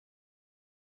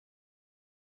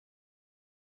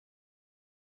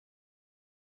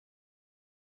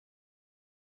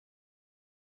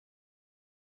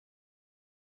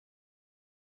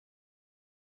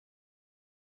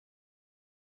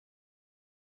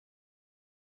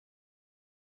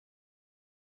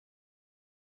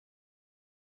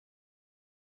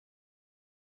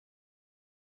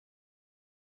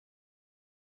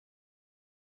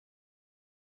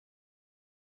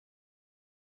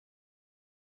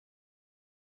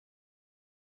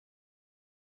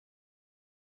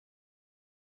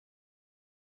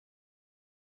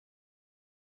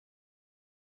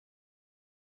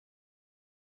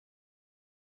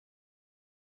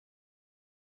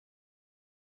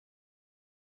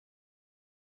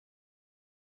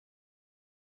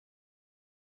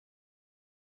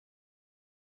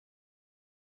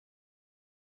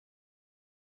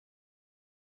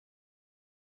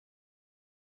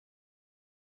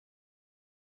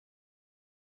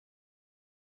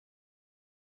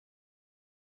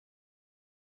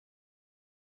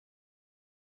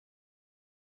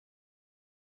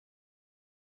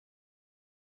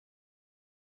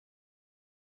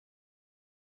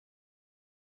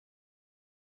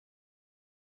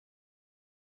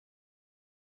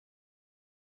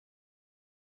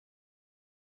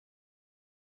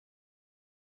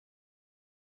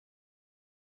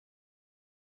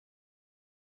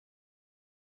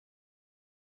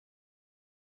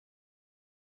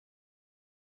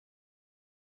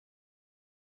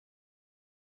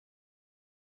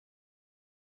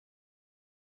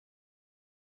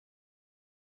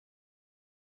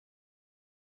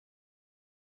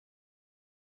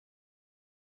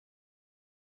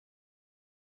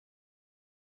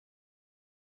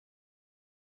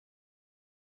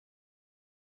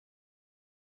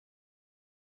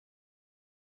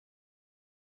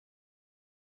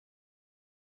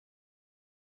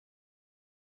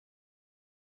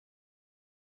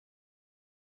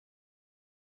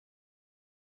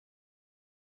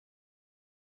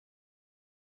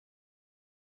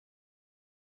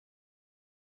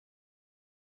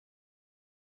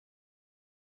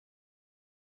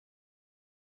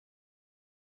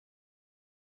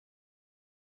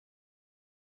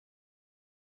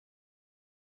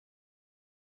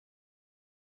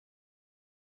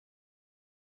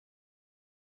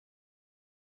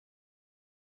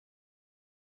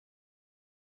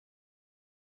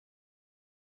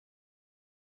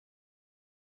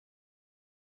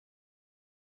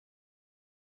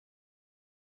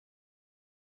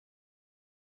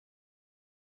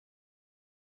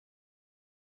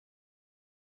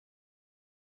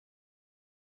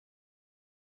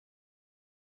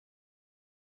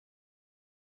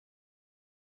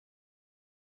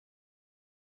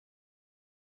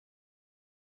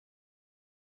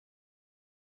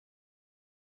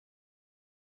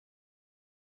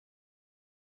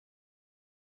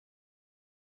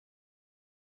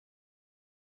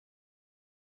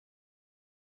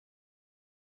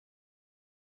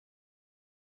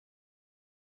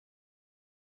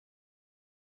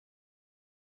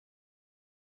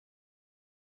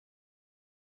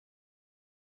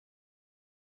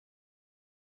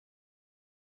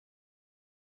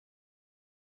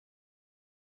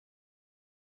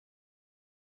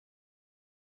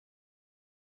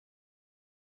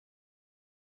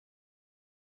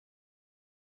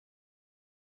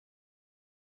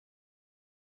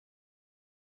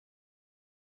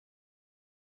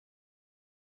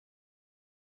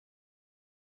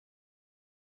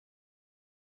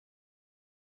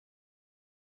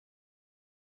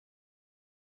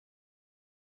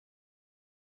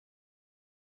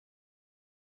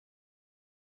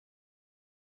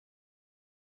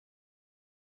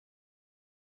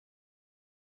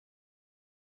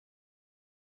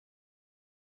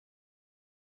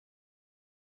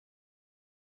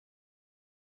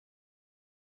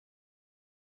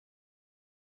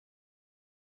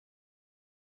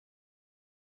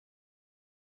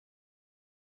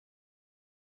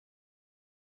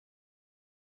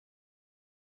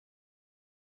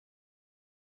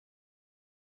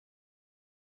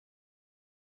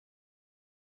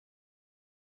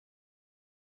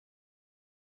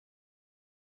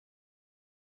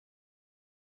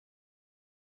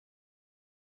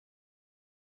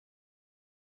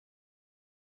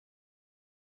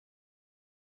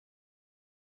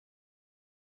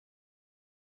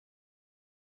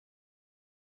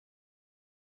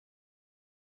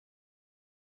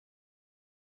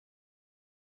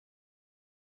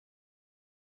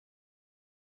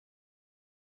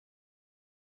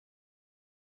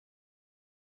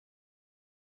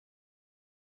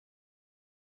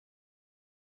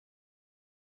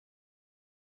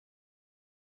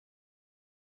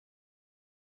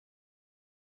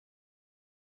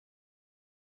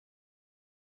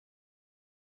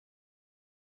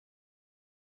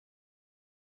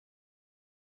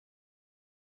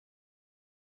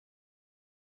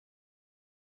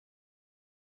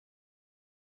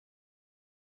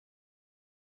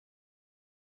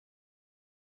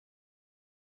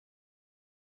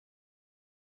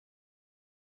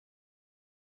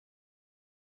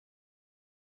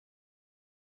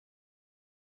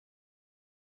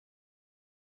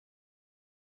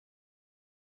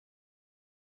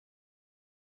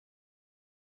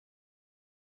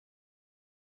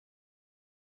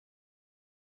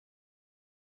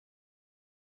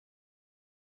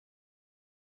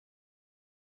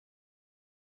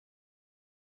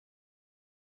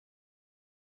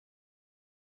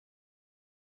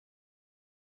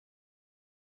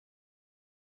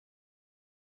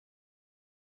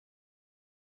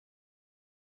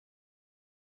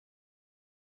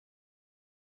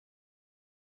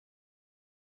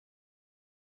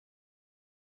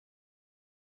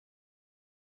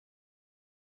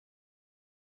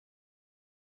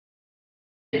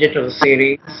digital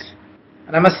series.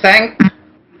 And I must thank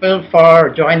people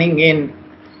for joining in,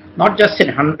 not just in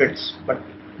hundreds, but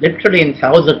literally in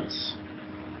thousands.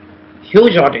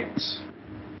 Huge audience,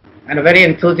 and a very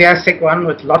enthusiastic one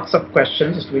with lots of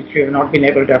questions, which we have not been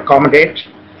able to accommodate.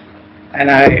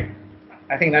 And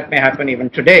I think that may happen even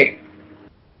today.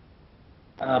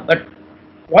 But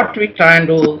what we try and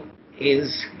do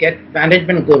is get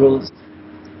management gurus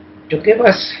to give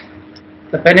us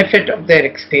the benefit of their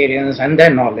experience and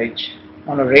their knowledge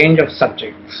on a range of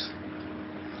subjects.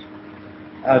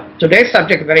 Today's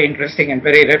subject is very interesting and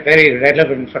very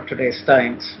relevant for today's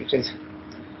times, which is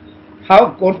how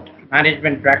good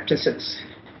management practices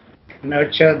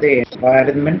nurture the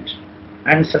environment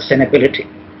and sustainability.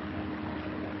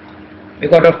 We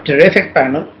got a terrific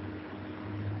panel.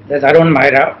 There's Arun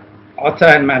Maira, author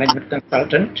and management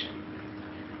consultant,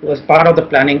 who was part of the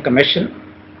Planning Commission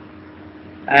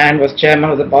and was chairman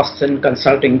of the Boston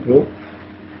Consulting Group.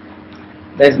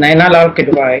 There's Naina Lal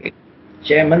Kidwai,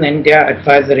 chairman India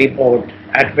Advisory Board,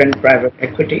 Advent Private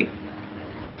Equity.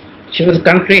 She was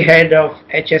country head of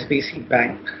HSBC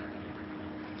Bank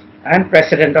and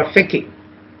president of FICCI.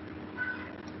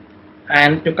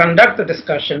 And to conduct the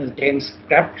discussion is James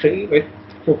Crabtree,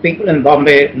 who people in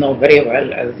Bombay know very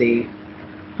well as the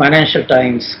Financial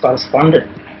Times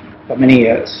correspondent for many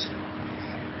years.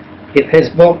 His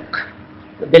book,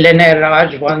 The Billionaire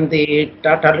Raj, won the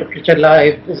Tata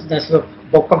Litlive Business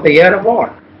Book of the Year award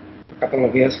a couple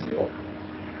of years ago.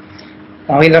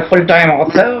 Now he's a full-time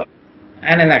author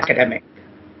and an academic.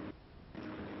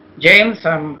 James,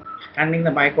 I'm handing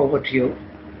the mic over to you.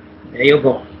 There you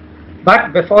go.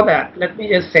 But before that, let me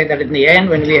just say that in the end,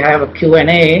 when we have a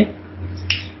Q&A,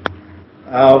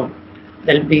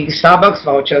 there'll be Starbucks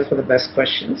vouchers for the best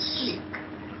questions.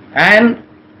 And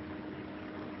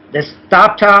there's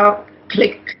Tata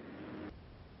Click,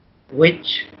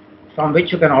 from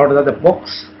which you can order the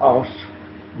books of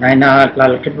Naina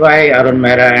Lal Kidwai, Arun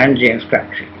Maira, and James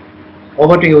Crabtree.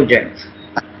 Over to you, James.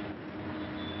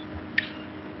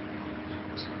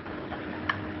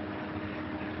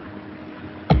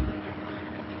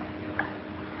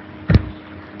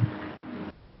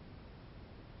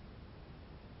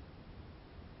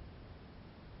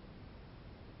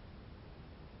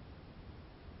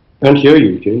 Can't hear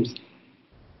you, James.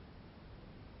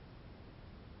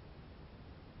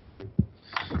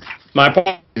 My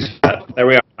apologies. There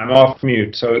we are. I'm off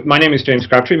mute. So my name is James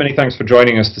Crabtree. Many thanks for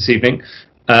joining us this evening.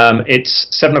 It's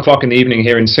 7 o'clock in the evening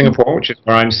here in Singapore, which is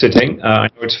where I'm sitting. I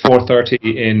know it's 4:30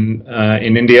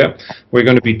 in India. We're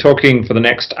going to be talking for the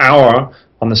next hour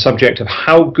on the subject of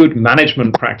how good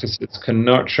management practices can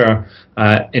nurture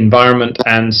environment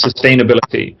and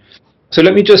sustainability. So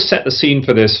let me just set the scene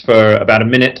for this for about a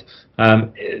minute.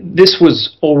 This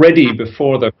was already,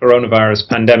 before the coronavirus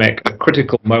pandemic, a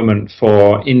critical moment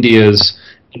for India's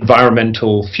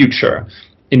environmental future.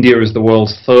 India is the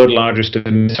world's third largest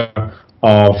emitter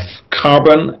of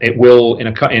carbon. It will, in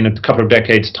a couple of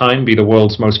decades' time, be the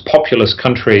world's most populous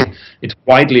country. It's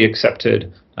widely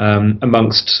accepted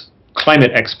amongst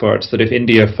climate experts that if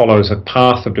India follows a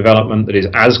path of development that is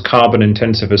as carbon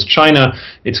intensive as China,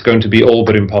 it's going to be all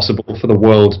but impossible for the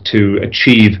world to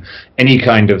achieve any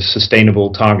kind of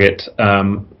sustainable target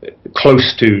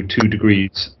close to 2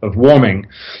 degrees of warming.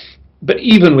 But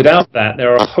even without that,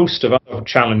 there are a host of other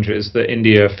challenges that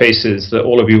India faces that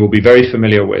all of you will be very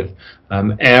familiar with.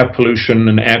 Air pollution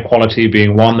and air quality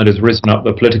being one that has risen up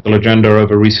the political agenda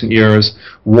over recent years,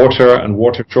 water and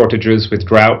water shortages with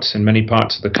droughts in many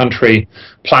parts of the country,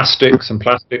 plastics and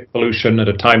plastic pollution at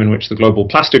a time in which the global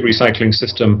plastic recycling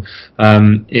system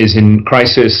is in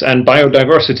crisis, and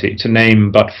biodiversity, to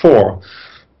name but 4.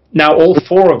 Now, all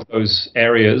 4 of those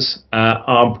areas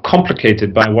are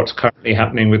complicated by what's currently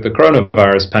happening with the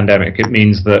coronavirus pandemic. It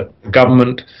means that the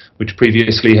government, which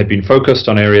previously had been focused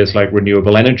on areas like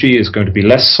renewable energy, is going to be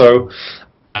less so.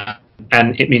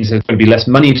 And it means there's going to be less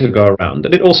money to go around.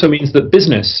 And it also means that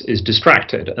business is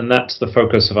distracted. And that's the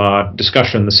focus of our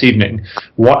discussion this evening.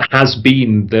 What has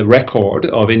been the record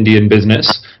of Indian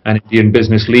business and Indian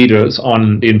business leaders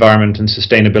on the environment and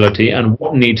sustainability, and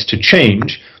what needs to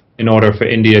change in order for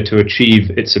India to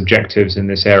achieve its objectives in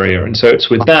this area? And so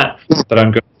it's with that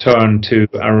I'm going to turn to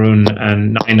Arun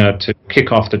and Naina to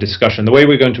kick off the discussion. The way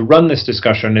we're going to run this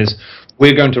discussion is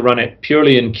we're going to run it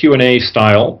purely in Q&A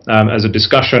style as a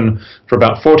discussion for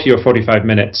about 40 or 45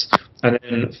 minutes. And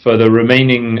then for the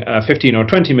remaining 15 or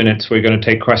 20 minutes, we're going to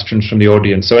take questions from the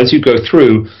audience. So as you go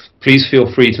through, please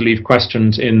feel free to leave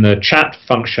questions in the chat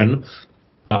function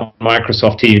on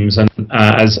Microsoft Teams. And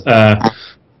as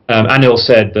Anil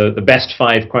said, the best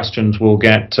 5 questions will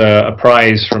get a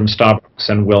prize from Starbucks,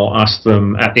 and we'll ask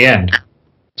them at the end.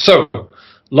 So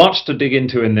Lots to dig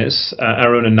into in this.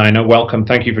 Arun and Naina, welcome.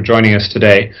 Thank you for joining us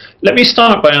today. Let me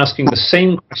start by asking the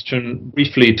same question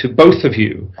briefly to both of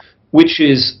you, which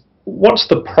is, what's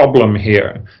the problem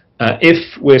here?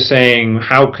 If we're saying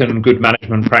how can good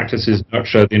management practices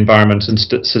nurture the environment and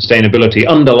sustainability,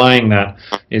 underlying that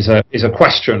is a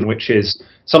question, which is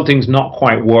something's not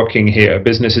quite working here.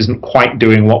 Business isn't quite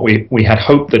doing what we had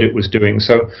hoped that it was doing.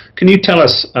 So can you tell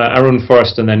us, Arun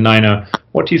first and then Naina,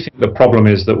 what do you think the problem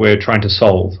is that we're trying to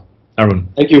solve? Arun.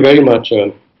 Thank you very much,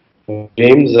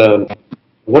 James.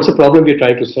 What's the problem we're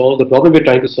trying to solve? The problem we're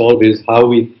trying to solve is how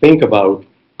we think about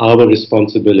our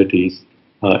responsibilities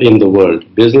in the world,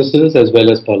 businesses as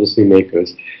well as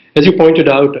policymakers. As you pointed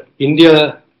out,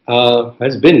 India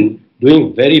has been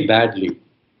doing very badly.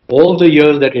 All the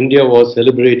years that India was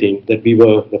celebrating that we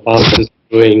were the fastest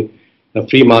growing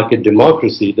free market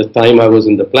democracy, the time I was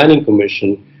in the Planning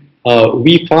Commission,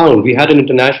 we found, we had an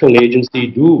international agency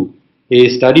do a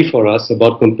study for us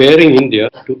about comparing India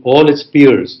to all its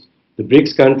peers, the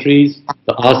BRICS countries,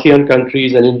 the ASEAN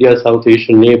countries, and India's South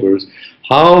Asian neighbors.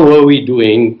 How were we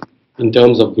doing in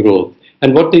terms of growth?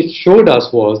 And what they showed us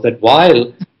was that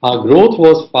while our growth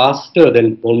was faster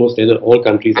than almost all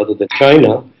countries other than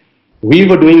China, we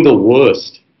were doing the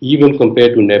worst, even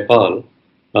compared to Nepal,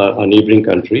 our neighboring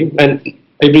country, and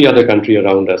every other country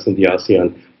around us in the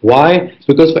ASEAN. Why?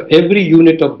 Because for every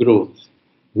unit of growth,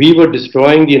 we were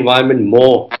destroying the environment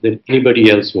more than anybody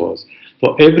else was.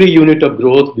 For every unit of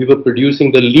growth, we were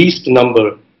producing the least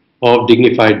number of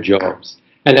dignified jobs.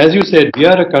 And as you said, we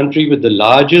are a country with the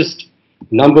largest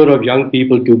number of young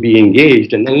people to be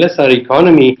engaged. And unless our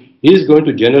economy is going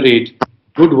to generate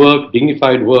good work,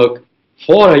 dignified work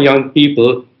for our young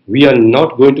people, we are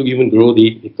not going to even grow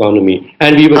the economy.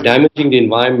 And we were damaging the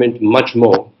environment much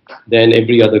more than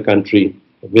every other country,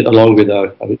 along with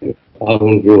our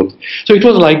own growth. So it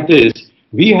was like this.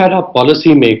 We had our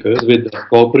policymakers with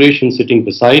corporations sitting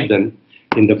beside them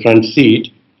in the front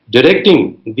seat,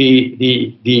 directing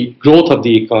the growth of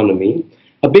the economy,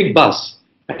 a big bus.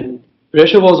 And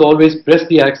pressure was always press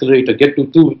the accelerator, get to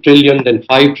 2 trillion, then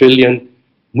 5 trillion,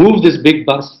 move this big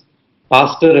bus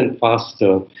faster and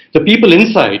faster. The people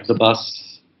inside the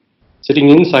bus, sitting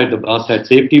inside the bus, had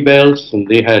safety belts and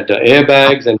they had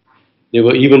airbags, and they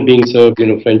were even being served,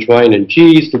 French wine and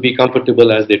cheese to be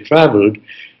comfortable as they traveled.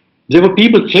 There were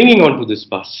people clinging onto this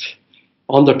bus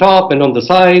on the top and on the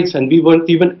sides, and we weren't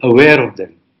even aware of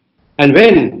them. And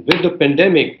when, with the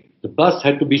pandemic, the bus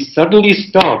had to be suddenly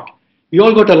stopped, we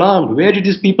all got alarmed. Where did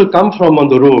these people come from on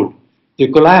the road? They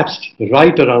collapsed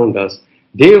right around us.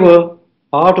 They were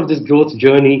part of this growth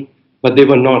journey, but they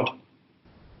were not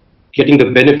getting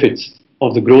the benefits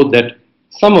of the growth that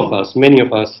some of us, many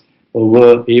of us,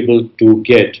 were able to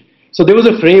get. So there was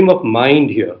a frame of mind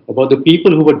here about the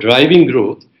people who were driving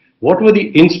growth. What were the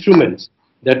instruments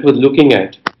that were looking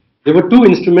at? There were two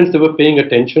instruments they were paying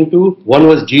attention to. One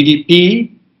was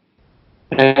GDP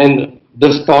and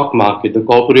the stock market, the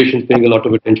corporations paying a lot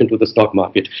of attention to the stock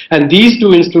market. And these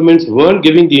two instruments weren't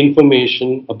giving the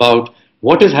information about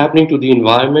what is happening to the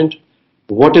environment,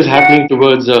 what is happening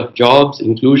towards jobs,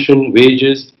 inclusion,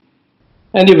 wages,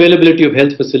 and the availability of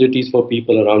health facilities for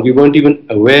people around. We weren't even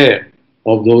aware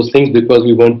of those things because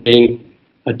we weren't paying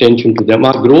attention to them.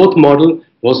 Our growth model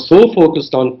was so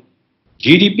focused on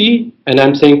GDP, and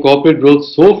I'm saying corporate growth,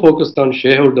 so focused on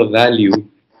shareholder value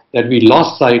that we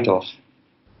lost sight of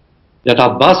that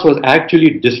our bus was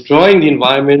actually destroying the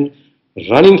environment,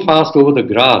 running fast over the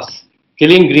grass,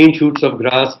 killing green shoots of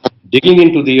grass, digging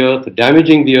into the earth,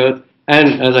 damaging the earth,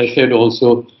 and as I said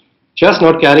also, just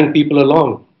not carrying people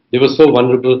along. They were so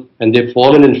vulnerable, and they've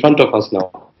fallen in front of us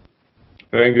now.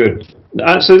 Very good.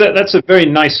 So that's a very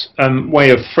nice way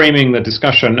of framing the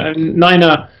discussion.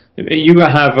 Naina, you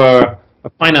have a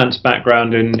finance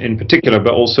background in particular,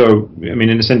 but also, I mean,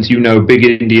 in a sense, big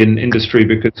Indian industry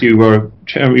because you were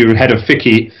head of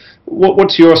FICCI.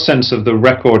 What's your sense of the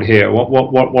record here?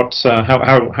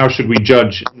 How should we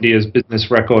judge India's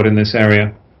business record in this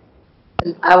area?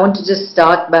 I want to just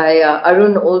start by,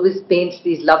 Arun always paints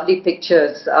these lovely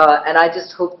pictures, and I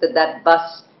just hope that that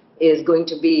bus is going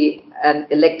to be an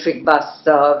electric bus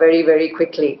very, very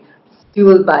quickly,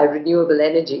 fueled by renewable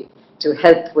energy to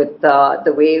help with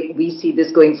the way we see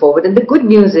this going forward. And the good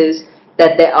news is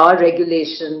that there are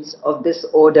regulations of this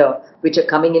order which are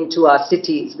coming into our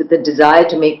cities with the desire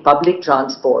to make public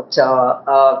transport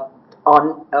on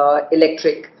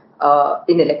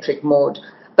in electric mode.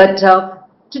 But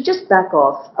to just back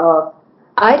off,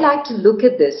 I like to look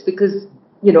at this because,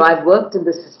 I've worked in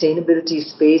the sustainability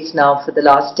space now for the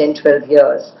last 10, 12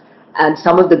 years. And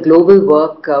some of the global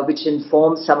work which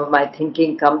informs some of my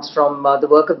thinking comes from the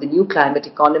work of the New Climate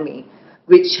Economy,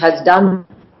 which has done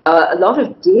a lot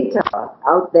of data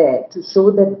out there to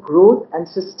show that growth and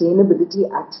sustainability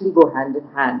actually go hand in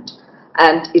hand.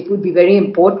 And it would be very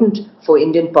important for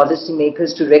Indian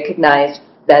policymakers to recognize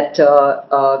that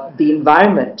the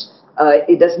environment,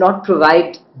 it does not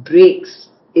provide breaks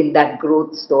in that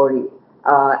growth story.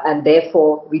 And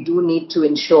therefore, we do need to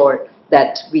ensure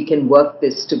that we can work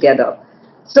this together.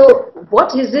 So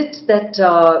what is it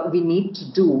that we need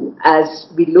to do as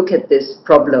we look at this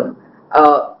problem?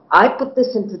 I put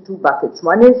this into two buckets.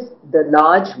 One is the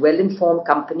large, well-informed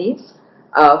companies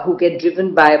who get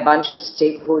driven by a bunch of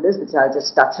stakeholders, which I'll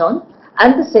just touch on.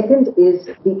 And the second is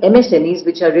the MSMEs,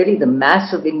 which are really the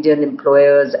mass of Indian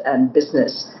employers and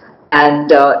business. And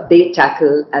they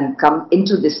tackle and come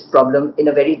into this problem in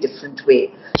a very different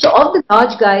way. So of the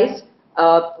large guys,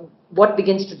 what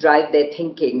begins to drive their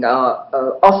thinking?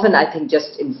 Often, I think,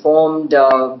 just informed,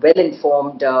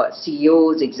 well-informed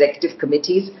CEOs, executive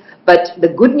committees. But the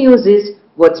good news is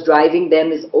what's driving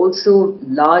them is also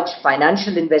large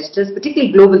financial investors,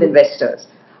 particularly global investors.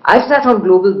 I've sat on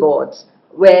global boards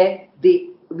where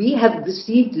we have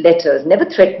received letters, never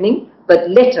threatening, but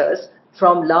letters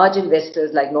from large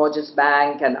investors like Norges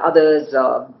Bank and others,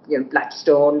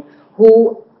 Blackstone,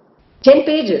 who 10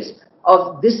 pages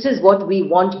of this is what we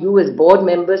want you as board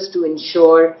members to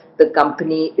ensure the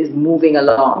company is moving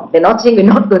along. They're not saying we're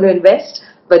not going to invest,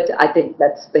 but I think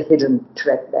that's the hidden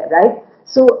threat there, right?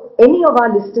 So any of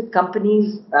our listed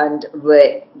companies and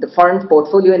where the foreign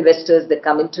portfolio investors that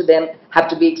come into them have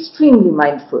to be extremely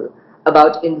mindful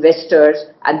about investors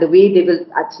and the way they will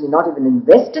actually not even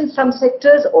invest in some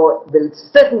sectors or will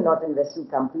certainly not invest in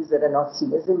companies that are not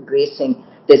seen as embracing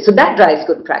this. So that drives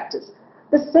good practice.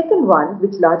 The second one,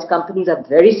 which large companies are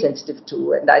very sensitive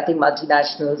to, and I think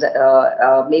multinationals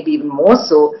maybe even more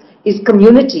so, is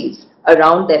communities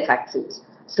around their factories.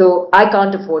 So I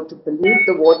can't afford to pollute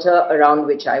the water around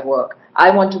which I work.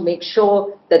 I want to make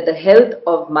sure that the health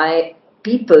of my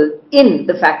people in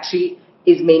the factory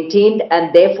is maintained,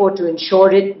 and therefore to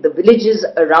ensure it, the villages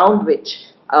around which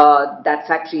that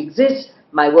factory exists,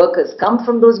 my workers come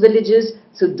from those villages.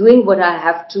 So doing what I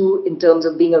have to in terms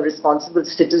of being a responsible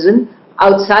citizen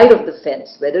outside of the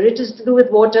fence, whether it is to do with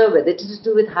water, whether it is to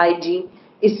do with hygiene,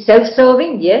 is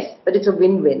self-serving, yes, but it's a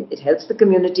win-win. It helps the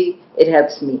community, it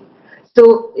helps me.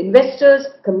 So investors,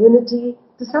 community,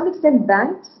 to some extent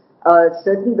banks,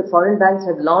 certainly the foreign banks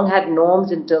have long had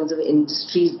norms in terms of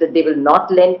industries that they will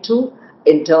not lend to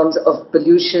in terms of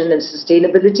pollution and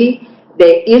sustainability.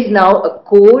 There is now a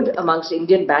code amongst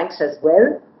Indian banks as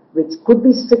well, which could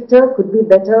be stricter, could be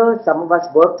better. Some of us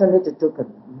worked on it. It took a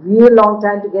real long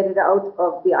time to get it out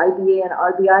of the IBA and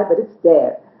RBI, but it's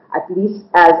there, at least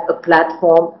as a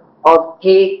platform of,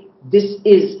 hey, this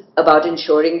is about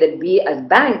ensuring that we as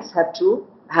banks have to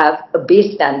have a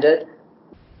base standard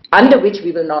under which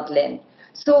we will not lend.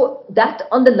 So that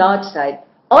on the large side.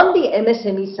 On the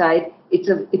MSME side, it's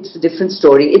a different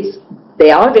story.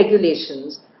 There are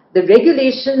regulations. The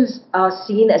regulations are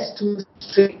seen as too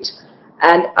strict.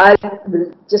 And I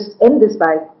will just end this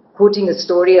by quoting a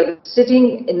story. I was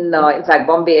sitting in fact,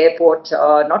 Bombay airport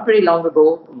not very long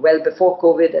ago, well before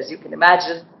COVID, as you can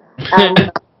imagine.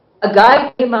 And a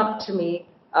guy came up to me,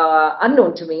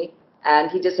 unknown to me,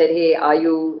 and he just said, hey, are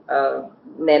you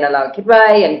Naina Lal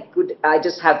Kidwai? And could I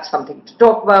just have something to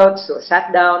talk about? So I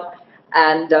sat down,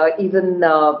 and even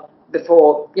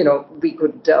before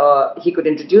he could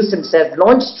introduce himself,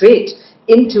 launched straight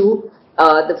into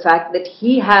the fact that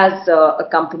he has a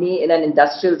company in an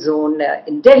industrial zone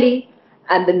in Delhi,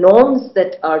 and the norms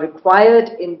that are required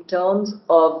in terms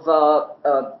of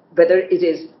whether it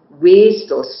is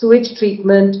waste or sewage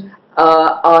treatment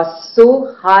are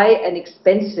so high and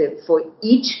expensive for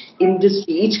each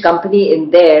industry, each company in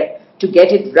there to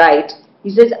get it right. He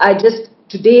says,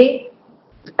 today,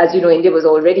 as you know, India was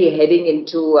already heading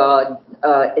into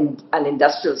an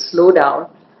industrial slowdown.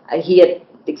 He had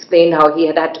explained how he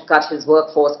had to cut his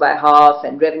workforce by half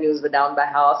and revenues were down by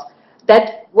half.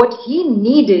 That what he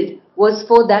needed was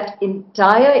for that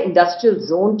entire industrial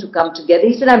zone to come together.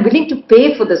 He said, I'm willing to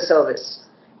pay for the service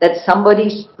that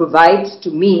somebody provides to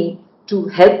me to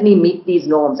help me meet these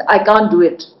norms. I can't do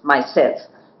it myself.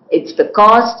 It's the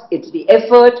cost, it's the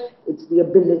effort, it's the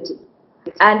ability.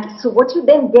 And so what you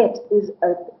then get is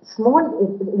a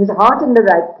small, his heart in the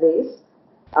right place.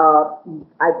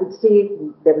 I would say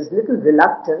there was little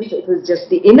reluctance. It was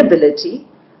just the inability.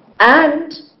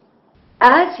 And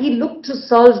as he looked to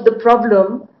solve the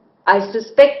problem, I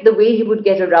suspect the way he would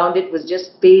get around it was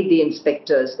just pay the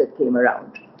inspectors that came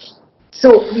around.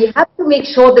 So we have to make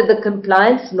sure that the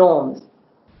compliance norms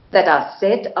that are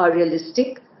set are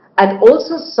realistic, and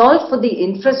also solve for the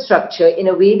infrastructure in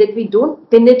a way that we don't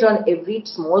pin it on every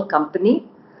small company,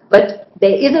 But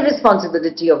there is a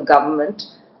responsibility of government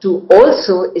to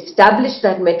also establish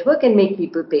that network and make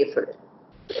people pay for it.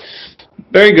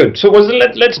 Very good. So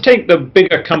let's take the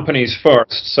bigger companies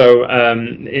first. So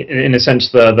in a sense,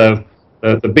 the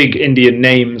big Indian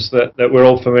names that we're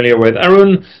all familiar with.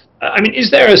 Arun, I mean,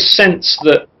 is there a sense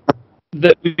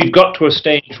that we've got to a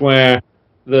stage where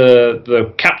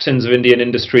the captains of Indian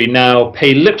industry now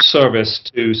pay lip service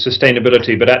to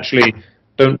sustainability, but actually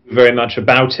don't do very much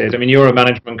about it? I mean, you're a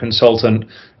management consultant.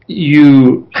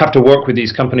 You have to work with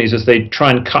these companies as they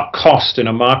try and cut cost in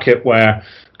a market where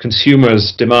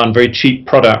consumers demand very cheap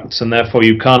products, and therefore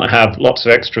you can't have lots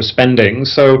of extra spending.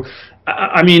 So,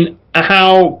 I mean,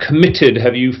 how committed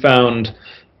have you found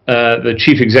the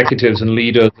chief executives and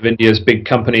leaders of India's big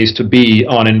companies to be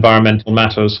on environmental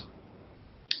matters?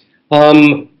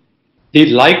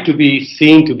 They'd like to be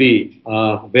seen to be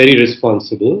very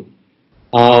responsible.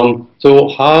 So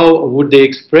how would they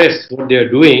express what they're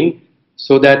doing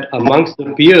so that amongst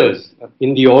the peers,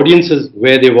 in the audiences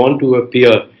where they want to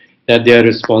appear that they are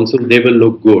responsible, they will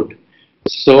look good?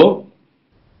 So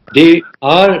they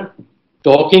are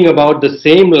talking about the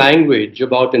same language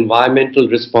about environmental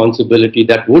responsibility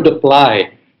that would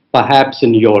apply perhaps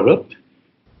in Europe,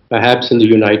 perhaps in the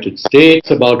United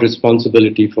States, about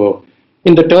responsibility for,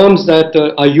 in the terms that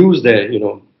are used there, you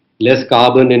know, less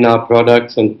carbon in our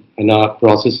products and our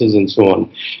processes and so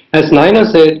on. As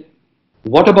Naina said,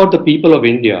 what about the people of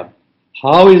India?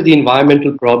 How is the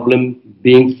environmental problem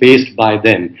being faced by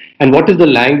them? And what is the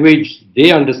language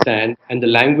they understand and the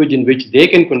language in which they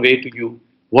can convey to you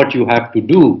what you have to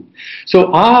do?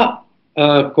 So our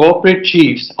corporate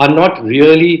chiefs are not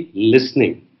really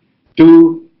listening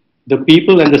to the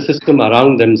people and the system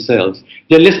around themselves.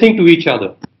 They're listening to each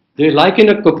other. They're like in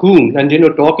a cocoon and, you know,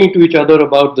 talking to each other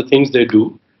about the things they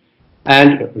do,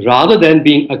 and rather than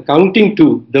being accounting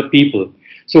to the people.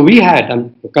 So we had,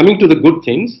 I'm coming to the good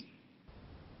things,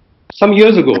 some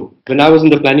years ago, when I was in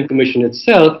the Planning Commission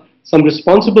itself, some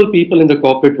responsible people in the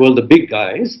corporate world, the big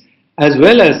guys, as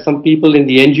well as some people in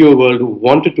the NGO world who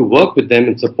wanted to work with them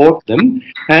and support them,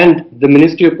 and the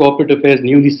Ministry of Corporate Affairs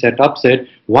newly set up said,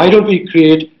 why don't we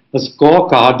create a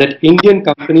scorecard that Indian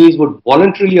companies would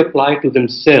voluntarily apply to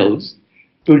themselves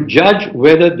to judge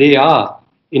whether they are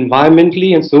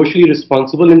environmentally and socially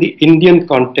responsible in the Indian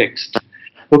context.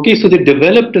 Okay, so they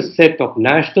developed a set of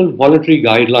national voluntary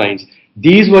guidelines.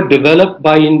 These were developed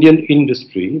by Indian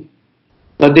industry,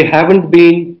 but they haven't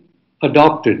been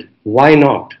adopted. Why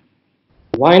not?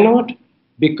 Why not?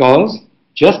 Because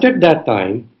just at that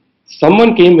time,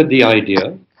 someone came with the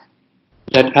idea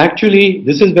that actually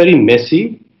this is very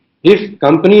messy. If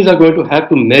companies are going to have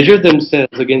to measure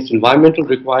themselves against environmental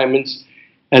requirements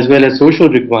as well as social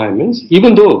requirements,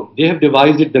 even though they have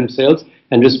devised it themselves,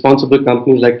 and responsible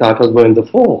companies like Tata were in the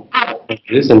fore,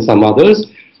 this and some others,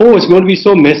 oh, it's going to be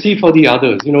so messy for the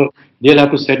others. You know, they'll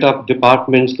have to set up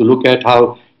departments to look at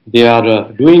how they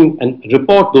are doing and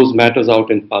report those matters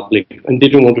out in public, and they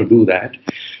don't want to do that.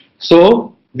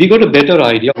 So we got a better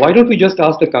idea. Why don't we just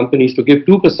ask the companies to give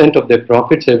 2% of their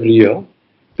profits every year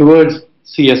towards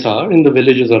CSR in the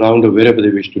villages around or wherever they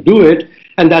wish to do it,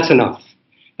 and that's enough.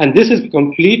 And this is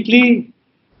completely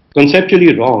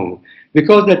conceptually wrong,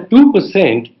 because that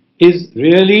 2% is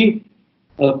really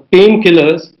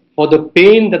painkillers for the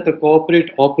pain that the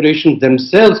corporate operations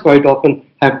themselves quite often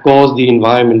have caused the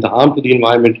environment, the harm to the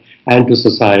environment and to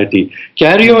society.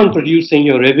 Carry on producing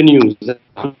your revenues at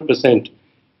 100%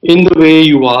 in the way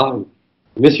you are,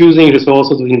 misusing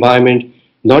resources of the environment,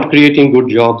 not creating good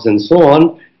jobs and so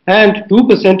on, and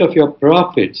 2% of your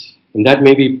profits, and that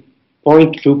may be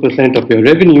 0.2% of your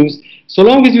revenues, so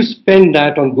long as you spend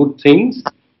that on good things,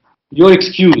 you're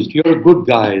excused, you're good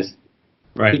guys.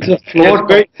 Right. It's a flawed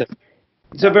concept.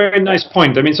 It's a very nice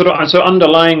point. I mean, so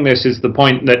underlying this is the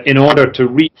point that in order to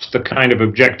reach the kind of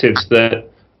objectives that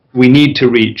we need to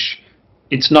reach,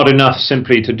 it's not enough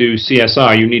simply to do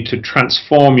CSR. You need to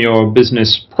transform your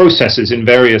business processes in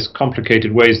various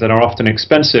complicated ways that are often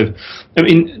expensive. I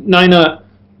mean, Naina,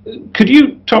 could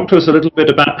you talk to us a little bit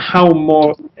about how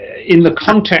more, in the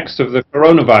context of the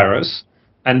coronavirus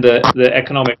and the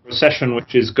economic recession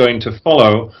which is going to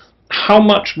follow, how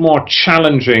much more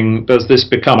challenging does this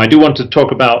become? I do want to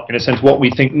talk about, in a sense, what we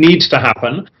think needs to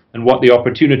happen and what the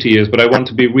opportunity is, but I want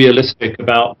to be realistic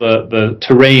about the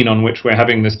terrain on which we're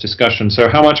having this discussion. So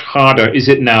how much harder is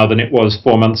it now than it was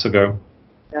 4 months ago?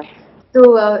 Yeah.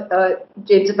 So,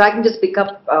 James, if I can just pick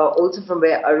up also from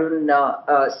where Arun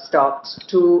stopped,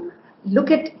 to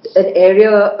look at an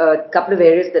area, a couple of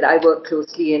areas that I work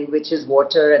closely in, which is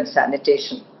water and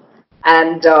sanitation.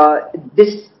 And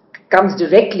this comes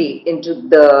directly into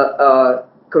the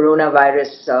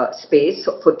coronavirus space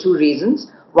for two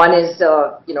reasons. One is,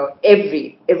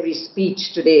 every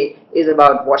speech today is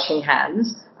about washing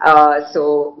hands.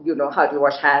 So, how do you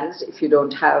wash hands if you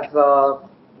don't have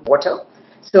water?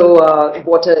 So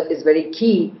water is very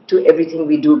key to everything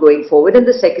we do going forward. And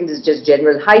the second is just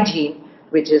general hygiene,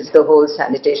 which is the whole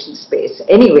sanitation space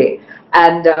anyway.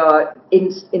 And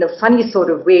in a funny sort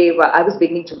of way, I was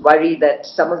beginning to worry that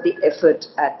some of the effort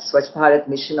at Swachh Bharat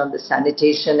mission on the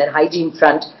sanitation and hygiene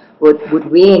front would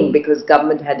wane because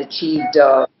government had achieved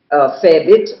a fair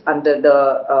bit under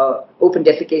the open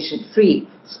defecation free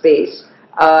space.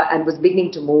 And was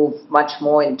beginning to move much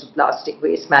more into plastic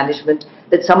waste management,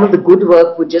 that some of the good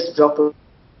work would just drop away.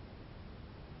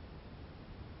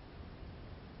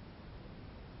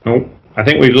 Oh, I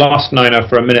think we've lost Naina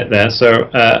for a minute there, so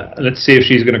let's see if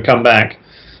she's going to come back.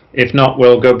 If not,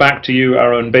 we'll go back to you,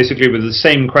 Arun, basically with the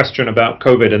same question about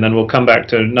COVID, and then we'll come back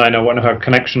to Naina when her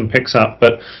connection picks up.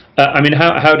 But I mean,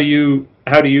 how do you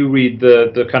read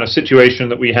the kind of situation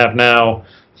that we have now,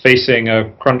 facing a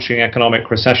crunching economic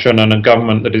recession and a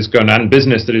government that is and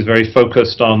business that is very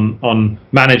focused on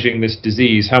managing this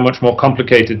disease? How much more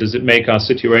complicated does it make our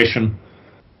situation?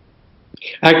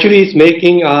 Actually, it's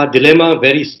making our dilemma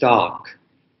very stark.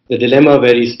 The dilemma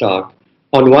very stark.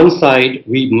 On one side,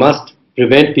 we must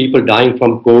prevent people dying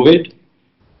from COVID.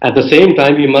 At the same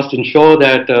time, we must ensure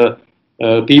that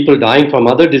people dying from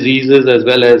other diseases as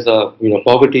well as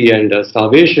poverty and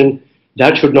starvation,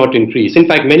 that should not increase. In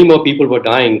fact, many more people were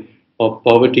dying of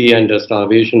poverty and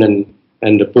starvation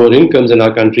and poor incomes in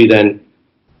our country than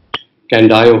can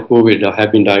die of COVID or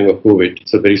have been dying of COVID.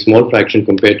 It's a very small fraction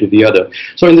compared to the other.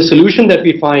 So in the solution that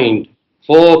we find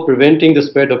for preventing the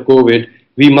spread of COVID,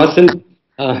 we mustn't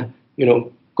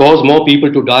cause more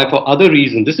people to die for other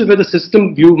reasons. This is where the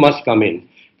system view must come in.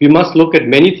 We must look at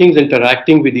many things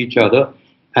interacting with each other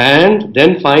and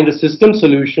then find a system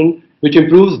solution which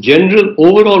improves general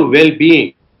overall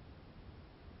well-being,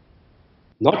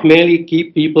 not merely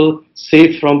keep people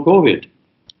safe from COVID.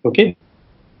 Okay?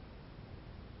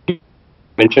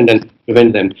 Mentioned and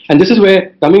prevent them. And this is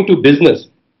where, coming to business,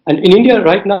 and in India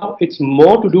right now, it's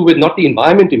more to do with not the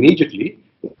environment immediately.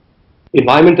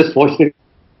 Environment is fortunately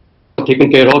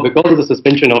taken care of because of the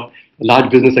suspension of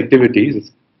large business activities.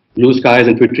 It's blue skies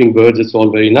and twittering birds, it's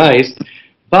all very nice.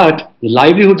 But the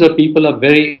livelihoods of people are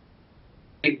very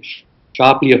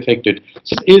sharply affected.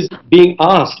 So is being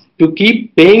asked to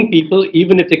keep paying people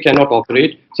even if they cannot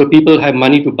operate, so people have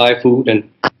money to buy food and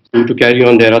to carry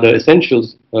on their other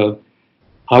essentials.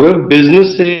 However,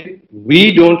 business say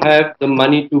we don't have the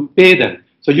money to pay them,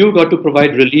 so you've got to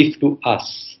provide relief to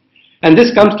us. And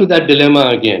this comes to that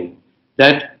dilemma again,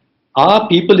 that are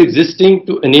people existing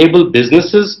to enable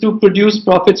businesses to produce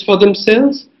profits for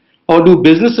themselves, or do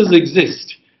businesses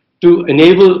exist to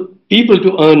enable people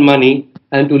to earn money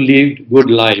and to lead good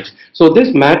lives? So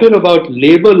this matter about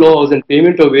labor laws and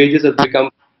payment of wages has become,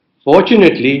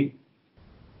 fortunately,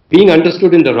 being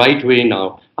understood in the right way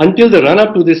now. Until the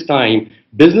run-up to this time,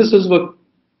 businesses were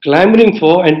clamoring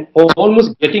for and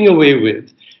almost getting away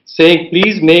with saying,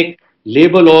 please make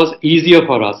labor laws easier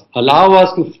for us. Allow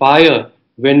us to fire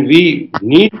when we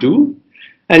need to,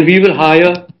 and we will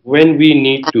hire when we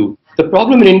need to. The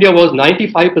problem in India was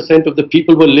 95% of the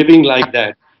people were living like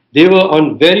that. They were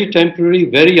on very temporary,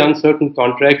 very uncertain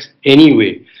contracts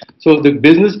anyway. So the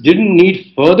business didn't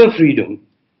need further freedom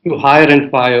to hire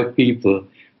and fire people.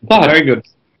 But, very good.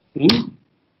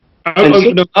 And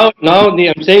so now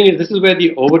I'm saying this is where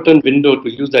the overturned window, to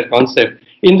use that concept,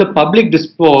 in the public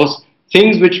discourse,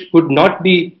 things which could not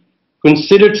be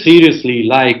considered seriously,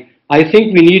 like I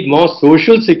think we need more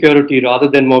social security rather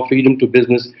than more freedom to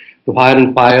business to hire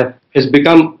and fire, has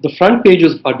become the front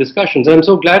pages of our discussions, and I'm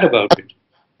so glad about it.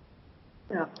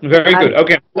 Yeah. Very good.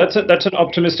 Okay, that's an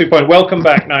optimistic point. Welcome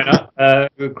back, Naina.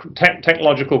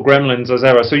 Technological gremlins as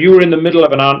ever. So you were in the middle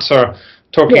of an answer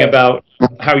talking about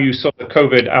how you saw the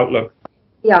COVID outlook.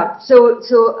 Yeah, so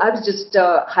I was just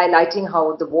highlighting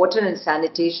how the water and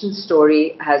sanitation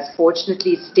story has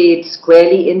fortunately stayed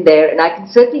squarely in there, and I can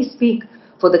certainly speak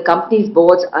for the company's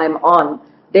boards I'm on.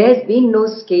 There has been no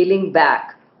scaling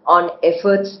back on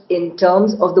efforts in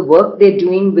terms of the work they're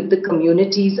doing with the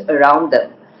communities around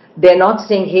them. They're not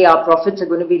saying, hey, our profits are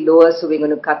going to be lower, so we're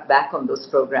going to cut back on those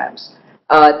programs.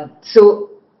 So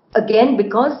again,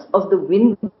 because of the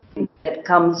win that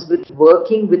comes with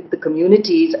working with the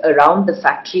communities around the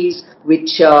factories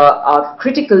which are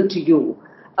critical to you,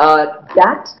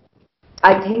 that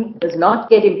I think does not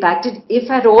get impacted. If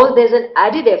at all, there's an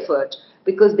added effort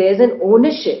because there's an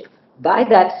ownership by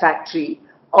that factory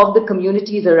of the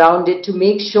communities around it to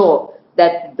make sure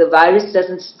that the virus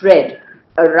doesn't spread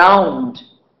around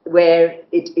where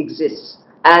it exists.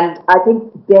 And I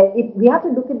think we have to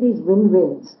look at these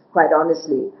win-wins, quite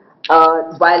honestly.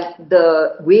 While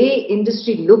the way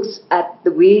industry looks at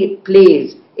the way it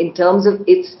plays in terms of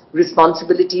its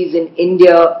responsibilities in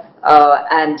India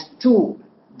and to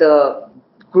the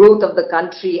growth of the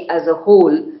country as a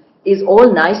whole is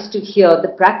all nice to hear.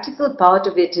 The practical part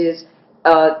of it is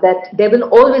that there will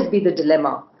always be the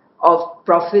dilemma of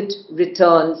profit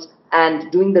returns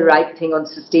and doing the right thing on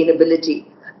sustainability.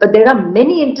 But there are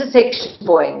many intersection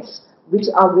points which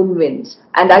are win-wins.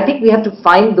 And I think we have to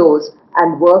find those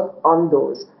and work on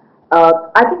those.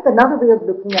 I think another way of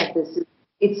looking at this is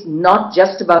it's not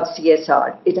just about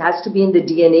CSR. It has to be in the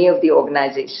DNA of the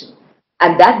organization.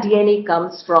 And that DNA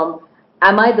comes from,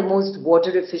 am I the most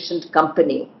water efficient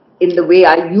company in the way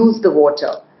I use the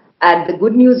water? And the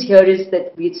good news here is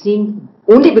that we've seen,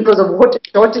 only because of water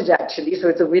shortage actually, so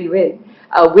it's a win-win,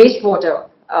 wastewater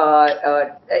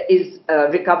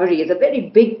recovery is a very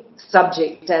big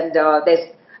subject, and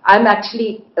I'm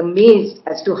actually amazed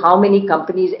as to how many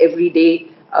companies every day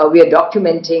we are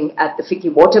documenting at the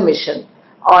FICCI Water Mission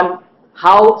on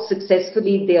how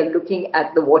successfully they are looking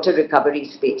at the water recovery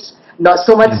space. Not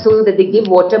so much so that they give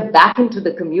water back into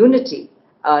the community,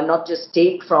 not just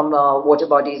take from water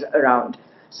bodies around.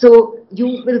 So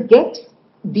you will get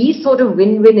these sort of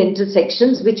win-win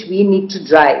intersections which we need to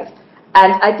drive.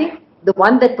 And I think the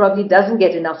one that probably doesn't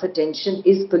get enough attention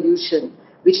is pollution,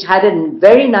 which had a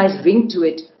very nice ring to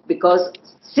it because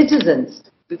citizens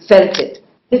felt it.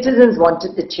 Citizens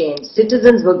wanted the change.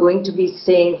 Citizens were going to be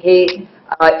saying, hey,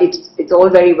 it's all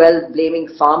very well blaming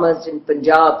farmers in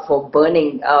Punjab for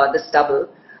burning the stubble,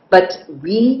 but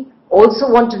we also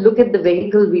want to look at the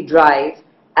vehicle we drive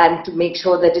and to make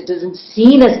sure that it isn't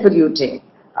seen as polluting,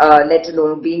 let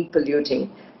alone being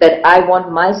polluting. That I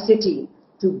want my city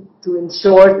to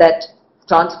ensure that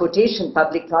transportation,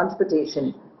 public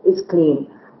transportation, is clean.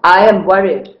 I am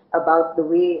worried about the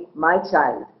way my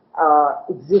child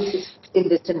exists in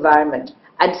this environment.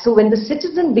 And so when the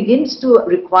citizen begins to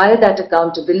require that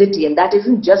accountability, and that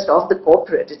isn't just of the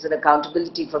corporate, it's an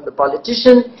accountability from the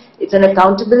politician, it's an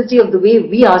accountability of the way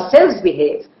we ourselves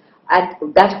behave.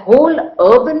 And that whole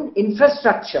urban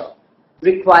infrastructure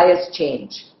requires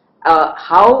change.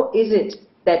 How is it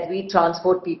that we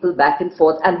transport people back and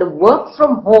forth? And the work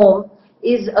from home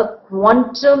is a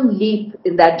quantum leap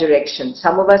in that direction.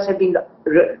 Some of us have been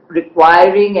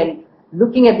requiring and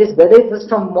looking at this, whether it was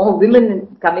from more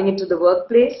women coming into the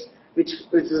workplace, which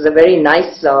was a very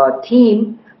nice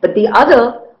theme, but the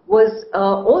other was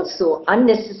also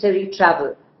unnecessary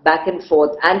travel back and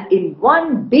forth. And in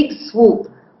one big swoop,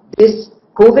 this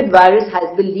COVID virus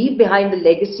has been leave behind the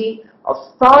legacy of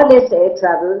far less air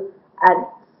travel and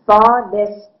far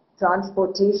less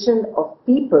transportation of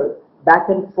people back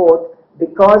and forth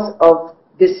because of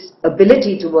this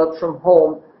ability to work from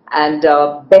home and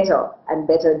better and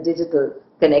better digital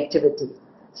connectivity.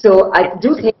 So I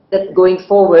do think that going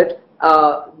forward,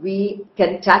 we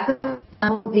can tackle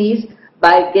some of these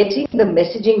by getting the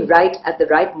messaging right at the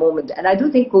right moment. And I do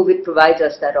think COVID provides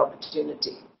us that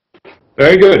opportunity.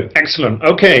 Very good. Excellent.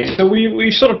 Okay, so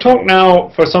we sort of talked now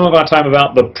for some of our time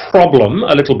about the problem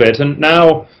a little bit, and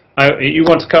now you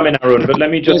want to come in, Arun, but let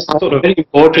me just sort of... Very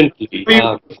importantly...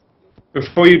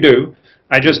 Before you do,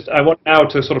 I want now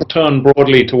to sort of turn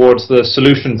broadly towards the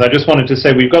solutions. I just wanted to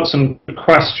say we've got some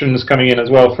questions coming in as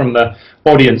well from the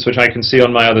audience, which I can see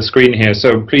on my other screen here.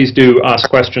 So please do ask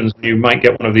questions. You might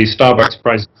get one of these Starbucks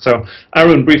prizes. So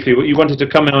Arun, briefly, you wanted to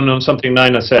come in on something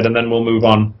Naina said, and then we'll move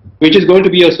on. Which is going to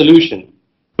be a solution.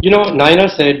 You know, Naina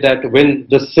said that when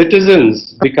the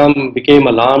citizens became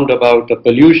alarmed about the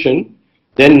pollution,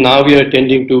 then now we are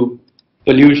attending to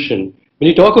pollution. When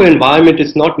you talk of environment,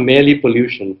 it's not merely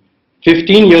pollution.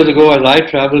 15 years ago, as I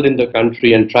traveled in the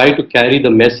country and tried to carry the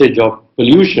message of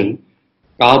pollution,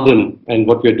 carbon, and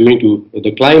what we're doing to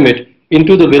the climate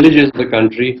into the villages of the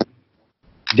country,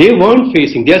 they weren't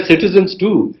facing, they're citizens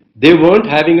too, they weren't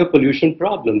having a pollution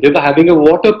problem, they were having a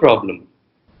water problem.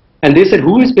 And they said,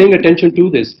 who is paying attention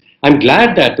to this? I'm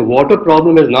glad that the water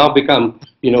problem has now become,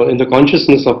 you know, in the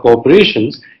consciousness of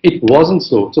corporations. It wasn't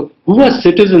so. So who are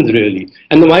citizens really?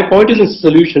 And my point is in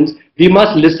solutions, we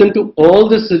must listen to all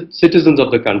the citizens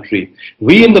of the country.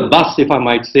 We in the bus, if I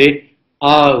might say,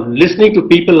 are listening to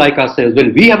people like ourselves.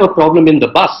 When we have a problem in the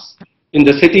bus, in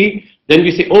the city, then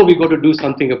we say, oh, we got to do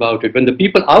something about it. When the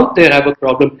people out there have a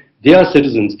problem, they are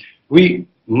citizens. We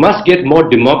must get more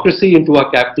democracy into our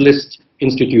capitalist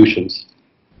institutions.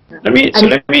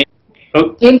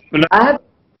 James,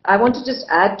 I want to just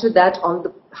add to that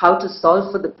on how to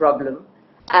solve for the problem.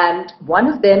 And one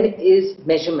of them is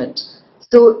measurement.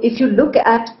 So if you look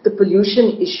at the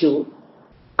pollution issue,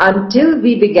 until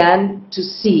we began to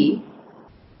see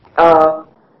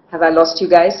Have I lost you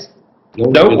guys?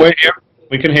 No, we're here.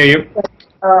 We can hear you.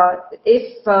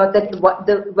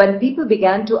 When people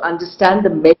began to understand the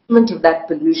measurement of that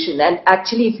pollution, and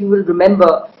actually, if you will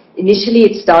remember, initially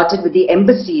it started with the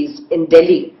embassies in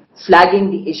Delhi flagging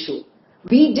the issue.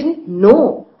 We didn't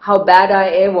know how bad our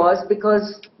air was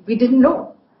because we didn't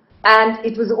know. And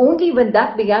it was only when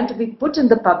that began to be put in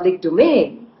the public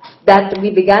domain that we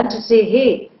began to say,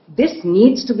 hey, this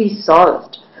needs to be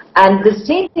solved. And the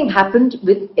same thing happened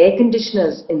with air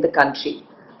conditioners in the country.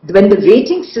 When the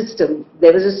rating system,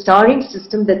 there was a starring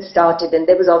system that started, and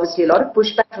there was obviously a lot of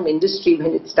pushback from industry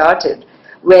when it started,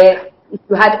 where if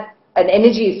you had an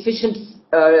energy efficient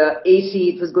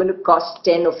AC, it was going to cost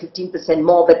 10 or 15%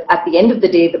 more, but at the end of the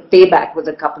day, the payback was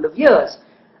a couple of years.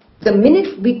 The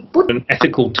minute we put an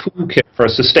ethical toolkit for a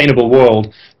sustainable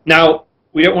world. Now,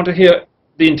 we don't want to hear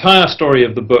the entire story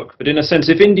of the book, but in a sense,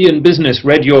 if Indian business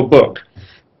read your book,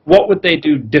 what would they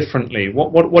do differently?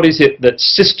 What is it that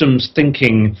systems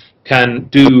thinking can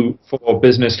do for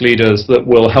business leaders that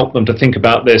will help them to think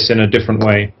about this in a different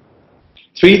way?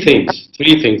 Three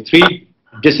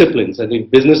disciplines. I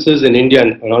think businesses in India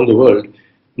and around the world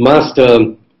must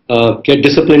get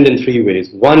disciplined in three ways.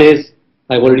 One is,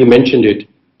 I've already mentioned it,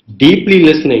 deeply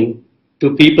listening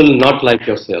to people not like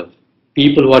yourself,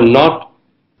 people who are not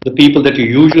the people that you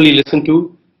usually listen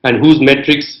to and whose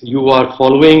metrics you are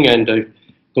following and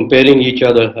comparing each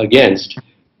other against.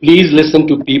 Please listen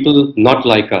to people not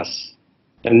like us,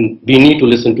 and we need to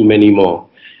listen to many more.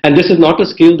 And this is not a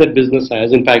skill that business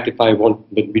has. In fact, if I want,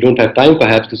 but we don't have time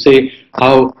perhaps to say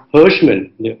how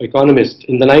Hirschman, the economist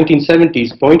in the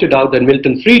 1970s, pointed out that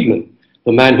Milton Friedman,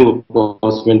 the man who of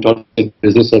course went on to say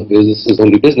business is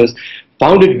only business,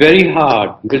 found it very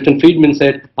hard. Milton Friedman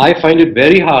said, I find it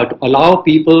very hard to allow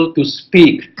people to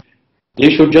speak. They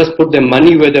should just put their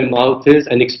money where their mouth is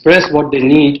and express what they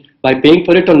need by paying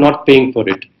for it or not paying for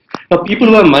it. Now, people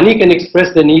who have money can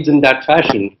express their needs in that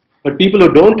fashion, but people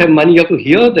who don't have money, you have to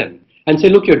hear them and say,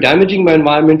 look, you're damaging my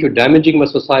environment, you're damaging my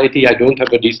society, I don't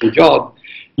have a decent job.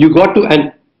 You got to,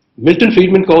 and Milton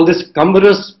Friedman called this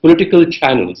cumbrous political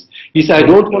channels. He said, I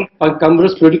don't want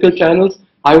cumbrous political channels,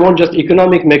 I want just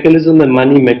economic mechanism and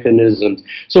money mechanisms.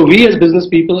 So we as business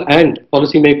people and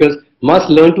policymakers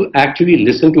must learn to actually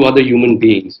listen to other human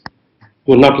beings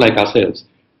who are not like ourselves.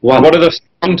 One. What are the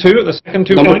second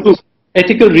two Number points? two,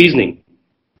 ethical reasoning.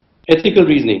 Ethical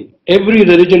reasoning. Every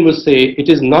religion will say it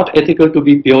is not ethical to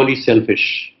be purely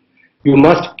selfish. You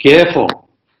must care for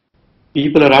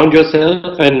people around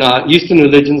yourself, and Eastern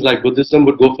religions like Buddhism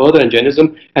would go further, and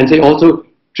Jainism, and say also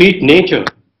treat nature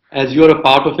as you're a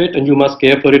part of it and you must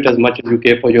care for it as much as you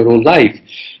care for your own life.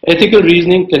 Ethical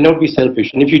reasoning cannot be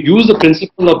selfish. And if you use the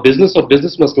principle of business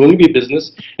must only be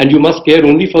business and you must care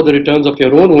only for the returns of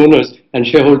your own owners and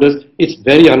shareholders, it's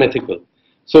very unethical.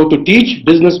 So to teach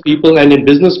business people and in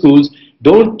business schools,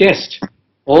 don't test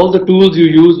all the tools you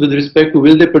use with respect to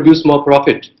will they produce more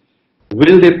profit?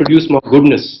 Will they produce more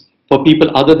goodness for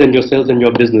people other than yourselves and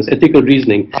your business? Ethical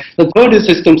reasoning. The third is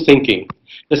systems thinking.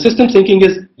 The systems thinking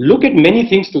is look at many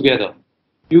things together.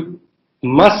 You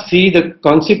must see the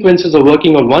consequences of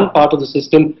working on one part of the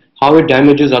system, how it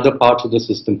damages other parts of the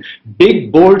system. Big,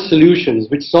 bold solutions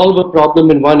which solve a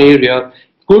problem in one area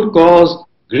could cause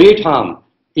great harm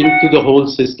into the whole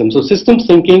system. So systems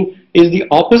thinking is the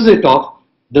opposite of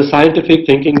the scientific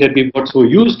thinking that we've got so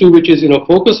used to, which is,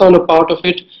 focus on a part of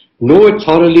it, know it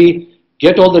thoroughly,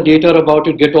 get all the data about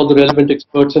it, get all the relevant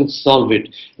experts and solve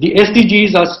it. The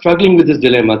SDGs are struggling with this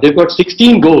dilemma. They've got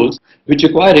 16 goals which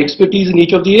require expertise in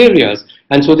each of the areas.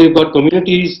 And so they've got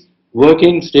communities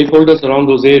working, stakeholders around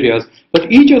those areas.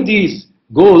 But each of these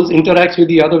goals interacts with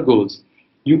the other goals.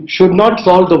 You should not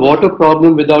solve the water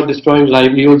problem without destroying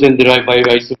livelihoods and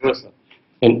vice versa.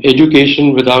 And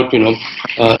education without,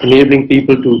 enabling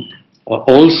people to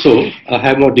also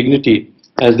have more dignity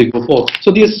as they go forward. So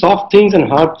these soft things and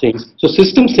hard things. So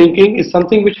systems thinking is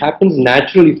something which happens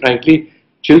naturally, frankly.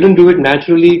 Children do it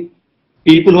naturally.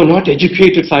 People who are not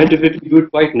educated scientifically do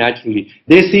it quite naturally.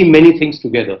 They see many things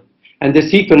together. And they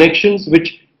see connections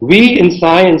which we in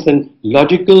science and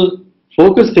logical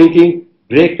focused thinking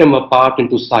break them apart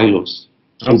into silos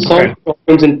and solve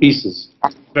problems in pieces.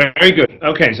 Very good.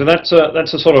 Okay, so that's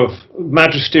a sort of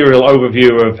magisterial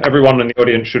overview of everyone in the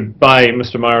audience should buy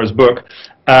Mr. Maira's book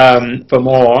for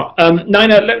more.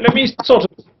 Naina, let me sort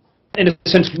of, in a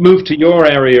sense, move to your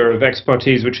area of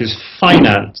expertise, which is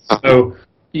finance. So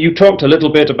you talked a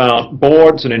little bit about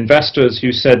boards and investors.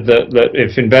 You said that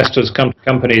if investors come to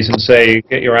companies and say,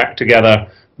 get your act together,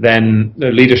 then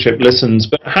the leadership listens.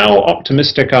 But how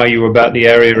optimistic are you about the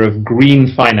area of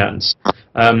green finance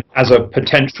as a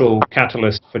potential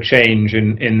catalyst for change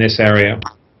in this area?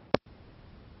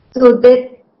 So there are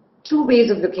two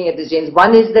ways of looking at this, James.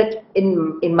 One is that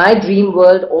in my dream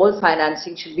world, all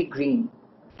financing should be green,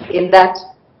 in that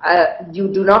you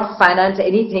do not finance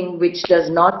anything which does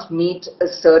not meet a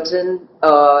certain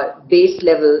base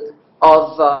level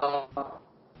of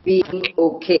being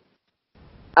okay.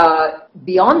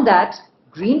 Beyond that,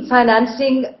 green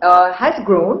financing has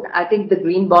grown. I think the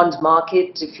green bonds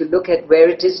market, if you look at where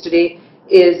it is today,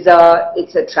 is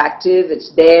it's attractive,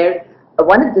 it's there.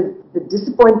 One of the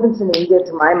disappointments in India,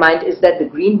 to my mind, is that the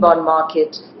green bond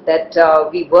market that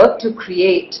we work to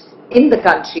create in the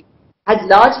country has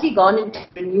largely gone into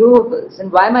renewables.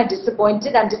 And why am I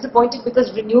disappointed? I'm disappointed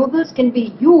because renewables can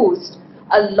be used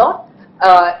a lot,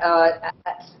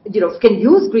 can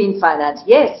use green finance,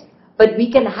 yes, but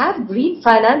we can have green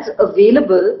finance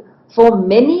available for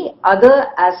many other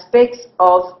aspects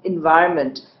of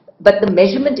environment, but the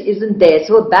measurement isn't there.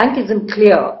 So a bank isn't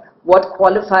clear what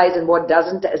qualifies and what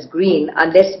doesn't as green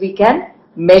unless we can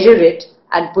measure it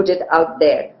and put it out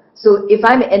there. So if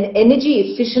I'm an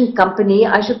energy efficient company,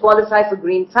 I should qualify for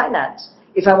green finance.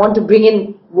 If I want to bring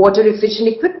in water efficient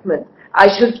equipment, I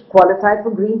should qualify for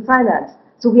green finance.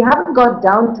 So we haven't got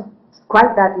down to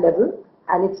quite that level,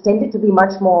 and it's tended to be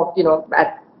much more,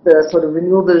 at the sort of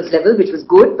renewables level, which was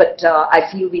good, but I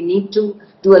feel we need to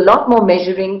do a lot more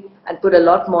measuring and put a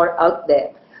lot more out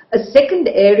there. A second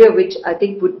area which I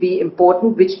think would be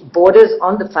important, which borders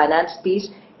on the finance piece,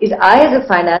 is I as a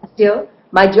financier,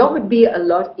 my job would be a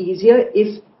lot easier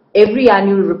if every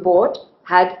annual report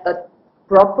had a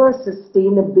proper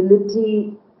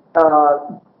sustainability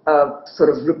sort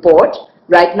of report.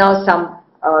 Right now, some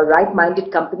right-minded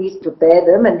companies prepare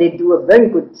them, and they do a very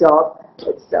good job.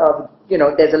 It's,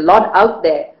 there's a lot out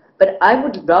there, but I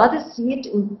would rather see it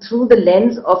through the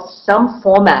lens of some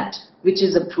format which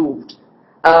is approved.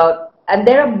 And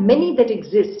there are many that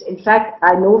exist. In fact,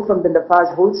 I know from the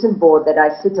Lafarge Wholesome board that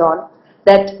I sit on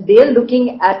that they're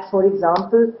looking at, for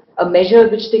example, a measure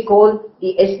which they call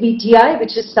the SBTI,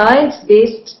 which is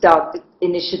Science-Based Target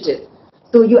Initiative.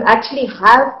 So you actually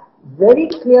have very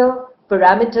clear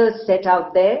parameters set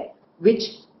out there, which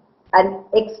an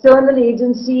external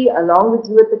agency along with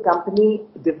you at the company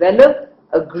develop,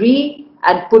 agree,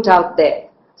 and put out there.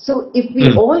 So if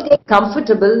we all get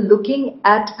comfortable looking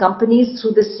at companies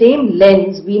through the same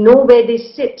lens, we know where they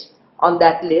sit on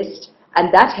that list,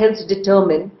 and that helps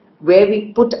determine where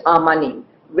we put our money,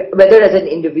 whether as an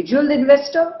individual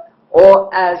investor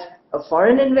or as a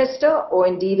foreign investor or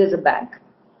indeed as a bank.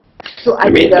 So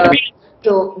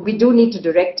so we do need to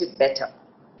direct it better.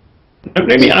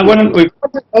 I want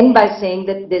to end by saying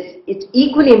that it's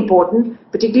equally important,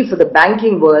 particularly for the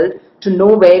banking world, to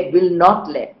know where it will not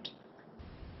lend.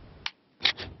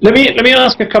 Let me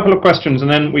ask a couple of questions,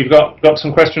 and then we've got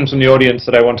some questions from the audience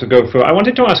that I want to go through. I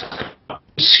wanted to ask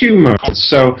consumers.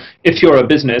 So if you're a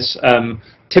business,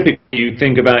 typically you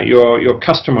think about your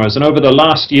customers, and over the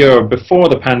last year before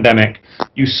the pandemic,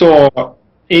 you saw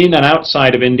in and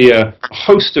outside of India a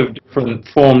host of different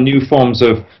new forms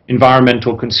of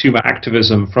environmental consumer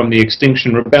activism, from the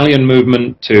Extinction Rebellion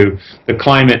movement to the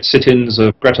climate sit-ins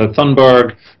of Greta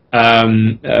Thunberg,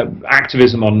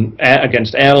 activism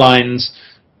against airlines,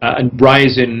 and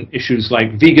rise in issues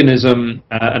like veganism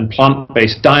and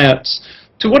plant-based diets.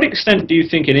 To what extent do you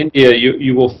think in India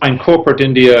you will find corporate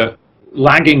India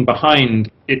lagging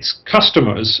behind its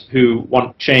customers who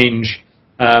want change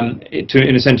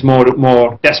in a sense,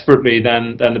 more desperately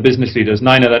than the business leaders?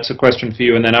 Naina, that's a question for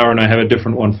you, and then Arun, I have a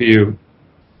different one for you.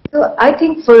 So I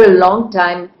think for a long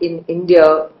time in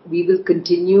India, we will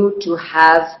continue to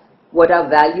have what are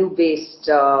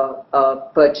value-based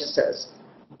purchasers.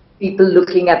 People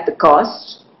looking at the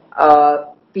cost,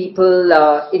 people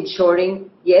ensuring,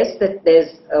 yes, that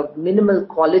there's a minimal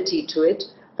quality to it,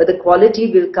 but the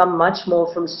quality will come much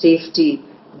more from safety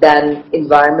than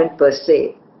environment per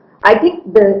se. I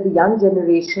think the young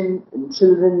generation,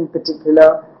 children in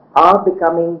particular, are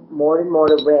becoming more and more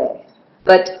aware.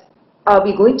 But are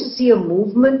we going to see a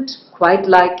movement quite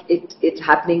like it's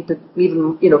happening,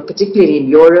 even particularly in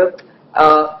Europe?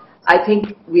 I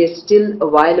think we are still a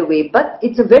while away, but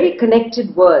it's a very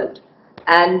connected world,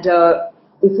 and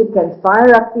if it can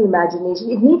fire up the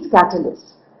imagination, it needs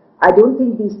catalysts. I don't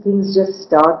think these things just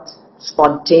start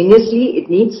spontaneously. It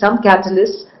needs some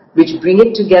catalysts which bring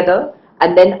it together,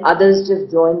 and then others just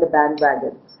join the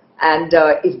bandwagon. And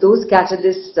if those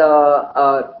catalysts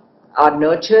are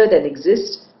nurtured and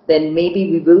exist, then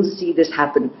maybe we will see this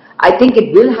happen. I think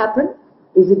it will happen.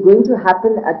 Is it going to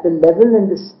happen at the level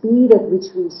and the speed at which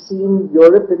we've seen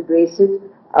Europe embrace it?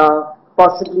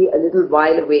 Possibly a little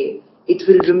while away. It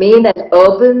will remain an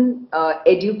urban,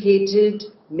 educated,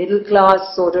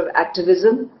 middle-class sort of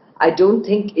activism. I don't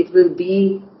think it will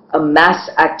be a mass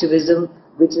activism,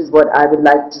 which is what I would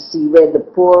like to see, where the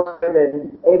poor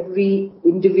and every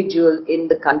individual in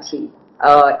the country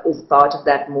is part of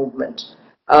that movement.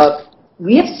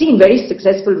 We have seen very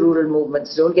successful rural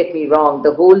movements, don't get me wrong.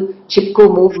 The whole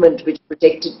Chipko movement, which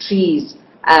protected trees,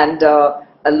 and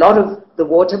a lot of the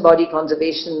water body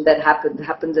conservation that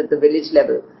happens at the village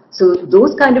level. So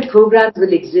those kind of programs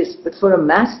will exist, but for a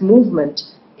mass movement,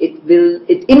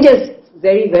 India's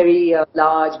very, very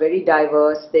large, very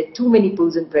diverse. There are too many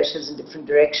pulls and pressures in different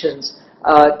directions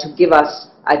to give us,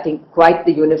 I think, quite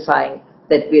the unifying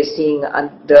that we are seeing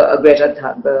under Greta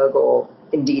Thunberg, or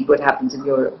indeed what happens in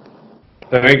Europe.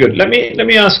 Very good. Let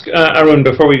me ask Arun,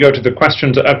 before we go to the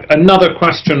questions, another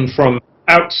question from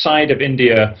outside of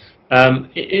India.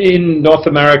 In North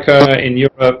America, in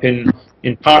Europe,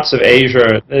 in parts of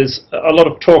Asia, there's a lot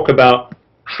of talk about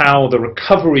how the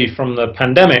recovery from the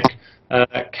pandemic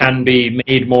can be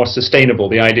made more sustainable.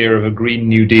 The idea of a Green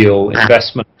New Deal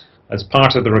investment as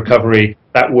part of the recovery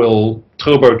that will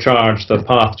turbocharge the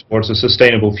path towards a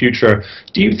sustainable future.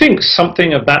 Do you think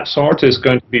something of that sort is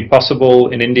going to be possible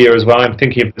in India as well? I'm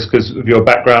thinking of this because of your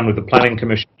background with the Planning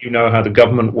Commission. You know how the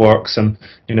government works and,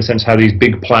 in a sense, how these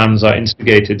big plans are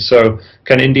instigated. So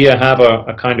can India have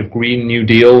a kind of Green New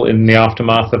Deal in the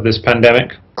aftermath of this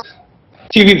pandemic?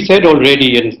 See, we've said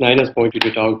already, and Naina's pointed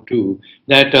it out too,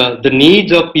 that the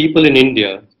needs of people in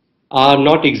India are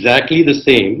not exactly the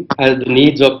same as the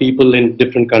needs of people in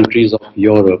different countries of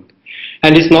Europe.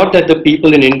 And it's not that the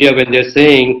people in India, when they're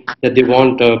saying that they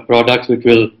want products which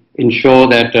will ensure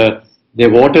that their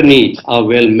water needs are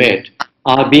well met,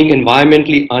 are being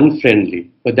environmentally unfriendly,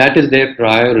 but that is their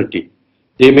priority.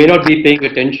 They may not be paying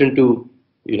attention to,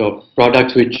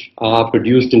 products which are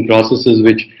produced in processes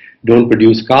which don't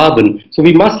produce carbon. So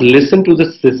we must listen to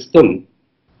the system.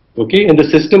 Okay, and the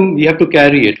system, we have to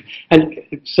carry it. And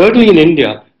certainly in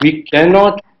India, we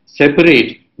cannot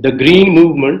separate the green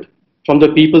movement from the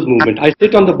people's movement. I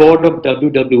sit on the board of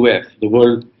WWF, the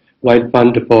World Wide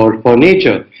Fund for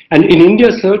Nature. And in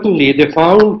India, certainly, they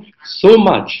found so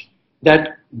much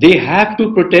that they have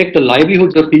to protect the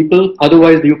livelihoods of people,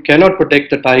 otherwise you cannot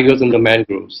protect the tigers and the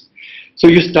mangroves. So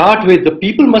you start with the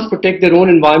people must protect their own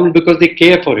environment because they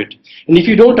care for it. And if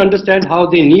you don't understand how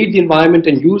they need the environment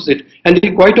and use it, and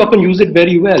they quite often use it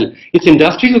very well, it's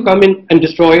industries who come in and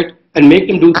destroy it and make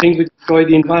them do things which destroy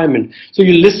the environment. So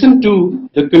you listen to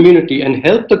the community and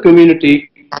help the community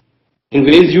in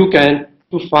ways you can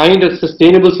to find a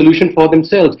sustainable solution for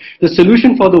themselves. The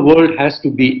solution for the world has to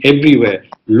be everywhere.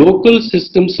 Local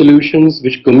system solutions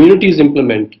which communities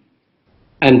implement.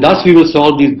 And thus we will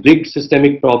solve these big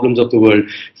systemic problems of the world.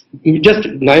 Just,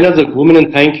 Naina's a woman,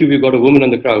 and thank you, we've got a woman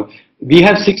on the crowd. We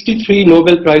have 63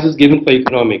 Nobel Prizes given for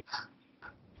economics.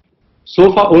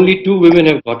 So far, only 2 women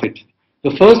have got it.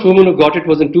 The first woman who got it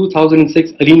was in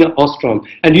 2006, Alina Ostrom.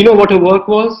 And you know what her work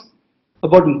was?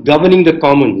 About governing the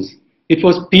commons. It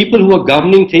was people who were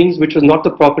governing things which was not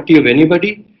the property of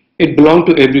anybody. It belonged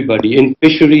to everybody, in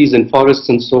fisheries and forests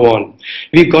and so on.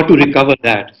 We've got to recover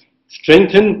that.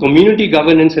 Strengthen community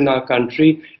governance in our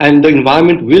country, and the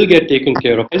environment will get taken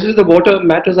care of. This is the water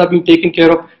matters are being taken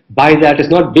care of by that. It's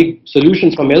not big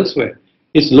solutions from elsewhere.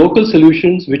 It's local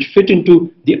solutions which fit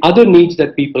into the other needs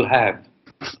that people have.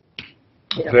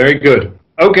 Very good.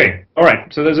 Okay, all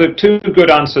right. So those are 2 good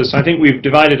answers. I think we've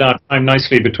divided our time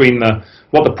nicely between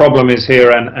what the problem is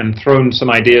here and thrown some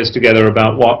ideas together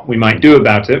about what we might do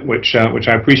about it, which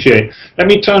I appreciate. Let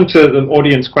me turn to the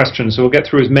audience questions. So we'll get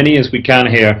through as many as we can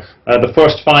here. The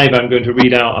first 5 I'm going to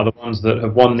read out are the ones that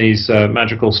have won these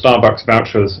magical Starbucks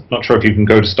vouchers. Not sure if you can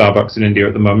go to Starbucks in India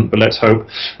at the moment, but let's hope.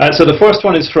 So the first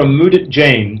one is from Mudit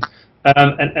Jain.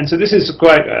 And so this is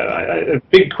quite a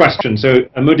big question. So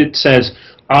Mudit says,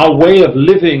 our way of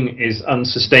living is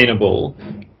unsustainable.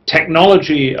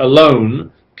 Technology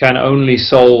alone can only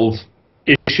solve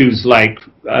issues like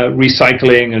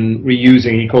recycling and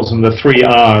reusing. He calls them the 3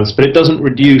 R's, but it doesn't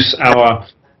reduce our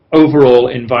overall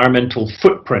environmental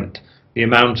footprint, the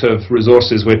amount of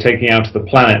resources we're taking out of the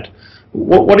planet.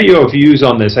 What are your views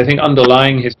on this? I think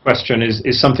underlying his question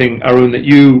is something, Arun, that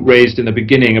you raised in the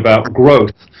beginning about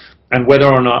growth and whether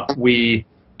or not we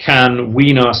can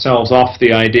wean ourselves off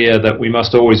the idea that we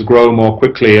must always grow more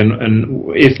quickly, and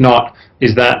if not,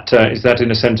 is that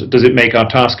in a sense, does it make our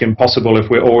task impossible if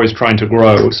we're always trying to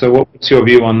grow? So what's your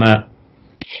view on that?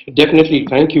 Definitely,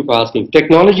 thank you for asking.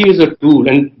 Technology is a tool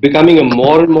and becoming a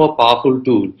more and more powerful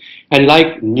tool. And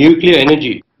like nuclear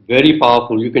energy, very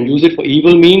powerful. You can use it for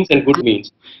evil means and good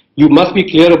means. You must be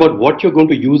clear about what you're going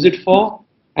to use it for,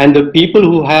 and the people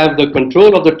who have the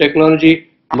control of the technology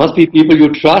must be people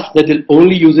you trust that will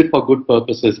only use it for good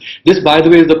purposes. This, by the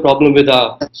way, is the problem with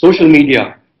our social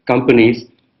media companies.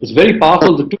 It's very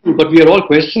powerful, the tool, but we are all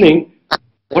questioning,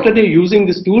 what are they using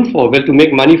this tool for? Well, to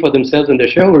make money for themselves and their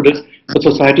shareholders, but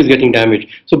society is getting damaged.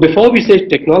 So before we say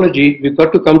technology, we've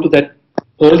got to come to that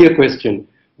earlier question.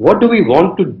 What do we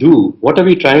want to do? What are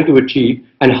we trying to achieve?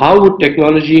 And how would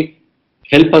technology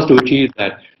help us to achieve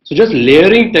that? So just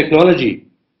layering technology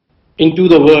into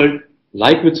the world,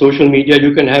 like with social media,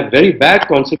 you can have very bad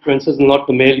consequences, not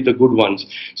merely the good ones.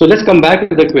 So let's come back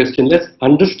to the question. Let's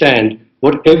understand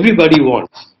what everybody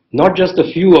wants, not just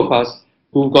a few of us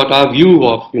who've got our view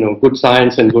of good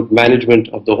science and good management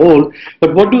of the whole,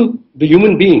 but what do the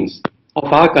human beings of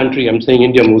our country, I'm saying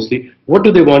India mostly, what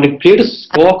do they want? And create a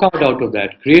scorecard out of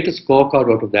that. Create a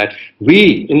scorecard out of that.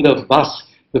 We in the bus,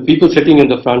 the people sitting in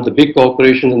the front, the big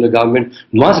corporations and the government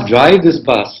must drive this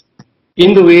bus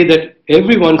in the way that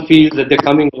everyone feels that they're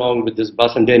coming along with this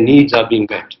bus and their needs are being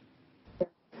met.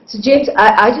 So James,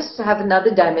 I just have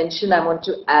another dimension I want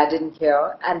to add in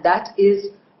here, and that is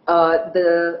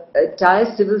the entire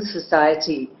civil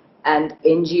society and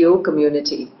NGO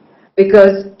community.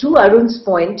 Because to Arun's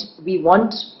point, we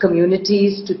want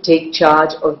communities to take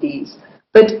charge of these.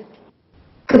 But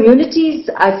communities,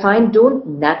 I find, don't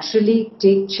naturally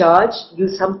take charge. They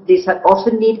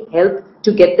often need help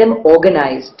to get them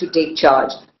organized to take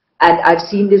charge. And I've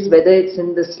seen this, whether it's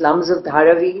in the slums of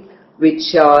Dharavi,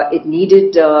 which it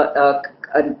needed a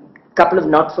couple of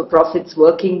not-for-profits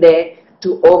working there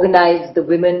to organize the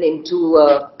women into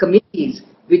committees,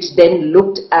 which then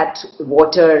looked at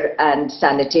water and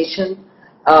sanitation.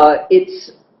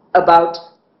 It's about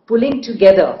pulling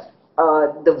together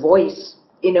the voice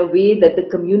in a way that the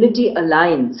community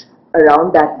aligns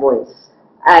around that voice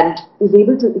and is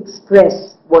able to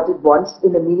express what it wants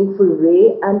in a meaningful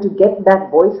way and to get that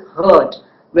voice heard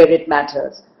where it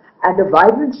matters. And a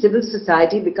vibrant civil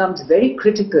society becomes very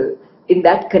critical in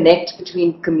that connect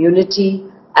between community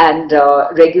and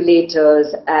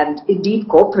regulators and indeed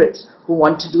corporates who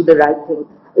want to do the right thing.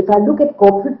 If I look at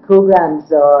corporate programs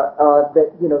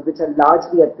which are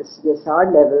largely at the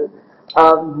CSR level,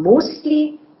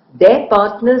 mostly their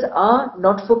partners are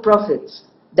not-for-profits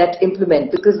that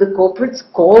implement, because the corporate's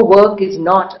core work is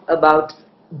not about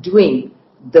doing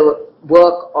the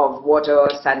work of water,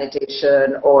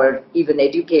 sanitation, or even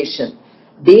education.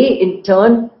 They, in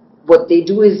turn, what they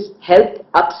do is help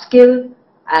upskill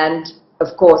and,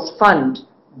 of course, fund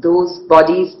those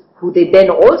bodies who they then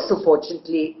also,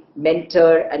 fortunately,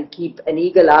 mentor and keep an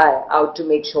eagle eye out to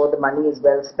make sure the money is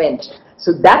well spent.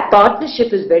 So that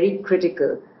partnership is very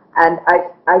critical. And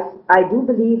I do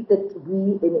believe that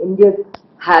we in India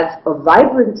have a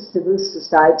vibrant civil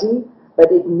society,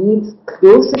 but it needs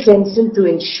close attention to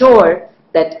ensure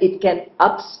that it can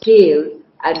upscale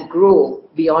and grow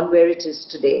beyond where it is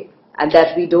today, and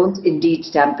that we don't indeed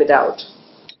stamp it out.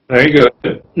 Very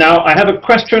good. Now, I have a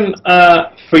question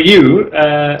for you.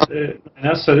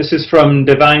 So this is from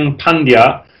Devang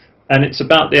Pandya, and it's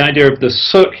about the idea of the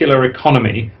circular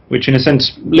economy, which in a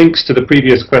sense links to the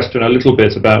previous question a little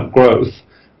bit about growth.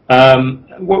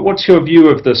 What's your view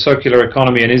of the circular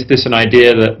economy, and is this an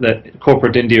idea that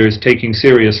corporate India is taking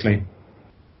seriously?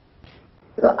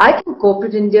 So I think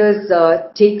corporate India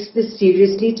takes this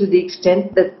seriously to the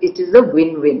extent that it is a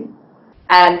win-win.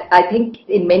 And I think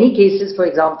in many cases, for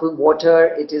example,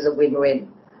 water, it is a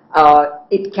win-win.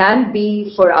 It can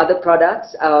be for other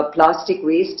products. Plastic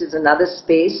waste is another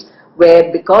space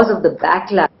where, because of the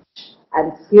backlash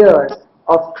and fear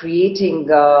of creating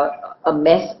a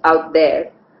mess out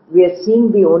there, we are seeing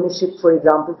the ownership, for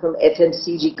example, from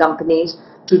FMCG companies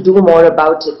to do more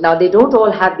about it. Now, they don't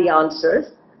all have the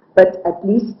answers, but at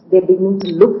least they're beginning to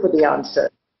look for the answers.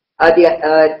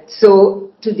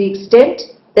 So to the extent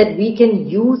that we can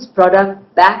use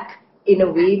product back in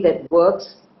a way that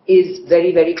works is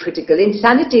very, very critical. In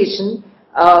sanitation,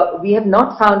 we have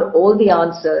not found all the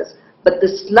answers, but the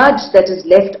sludge that is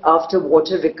left after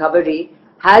water recovery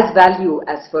has value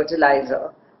as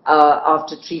fertilizer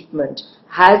after treatment,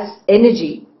 has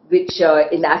energy, which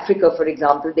in Africa, for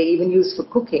example, they even use for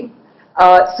cooking.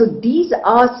 So these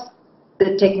are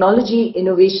the technology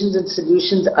innovations and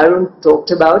solutions Arun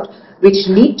talked about, which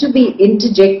need to be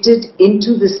interjected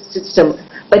into the system,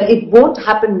 but it won't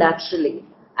happen naturally.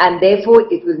 And therefore,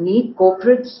 it will need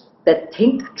corporates that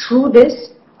think through this,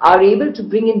 are able to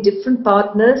bring in different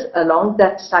partners along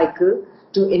that cycle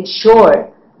to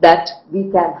ensure that we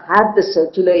can have the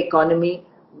circular economy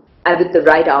with the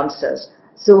right answers.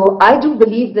 So I do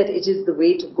believe that it is the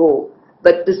way to go,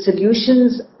 but the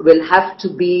solutions will have to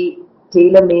be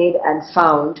tailor-made and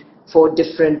found for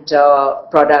different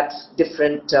products,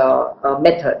 different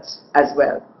methods as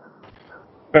well.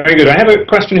 Very good. I have a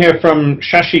question here from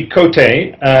Shashi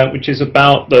Kote, which is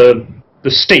about the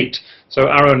state. So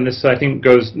Arun, this I think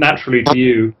goes naturally to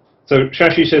you. So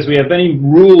Shashi says we have many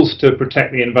rules to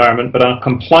protect the environment, but our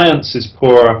compliance is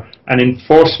poor and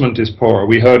enforcement is poor.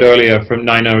 We heard earlier from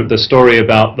Naina the story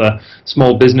about the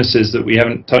small businesses that we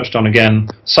haven't touched on again,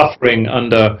 suffering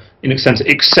under, in a sense,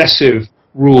 excessive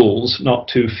rules, not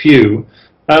too few.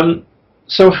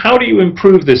 So how do you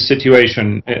improve this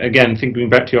situation? Again, thinking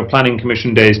back to your planning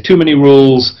commission days, too many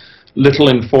rules, little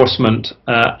enforcement.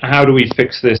 How do we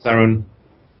fix this, Arun?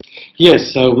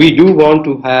 Yes, we do want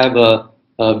to have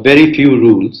very few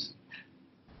rules,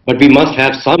 but we must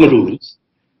have some rules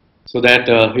so that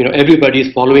everybody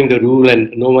is following the rule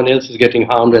and no one else is getting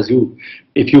harmed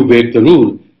if you break the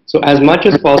rule. So as much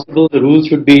as possible, the rules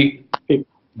should be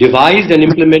devised and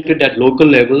implemented at local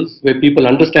levels where people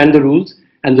understand the rules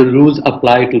and the rules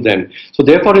apply to them. So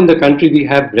therefore, in the country, we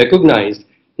have recognized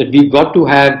that we've got to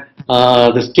have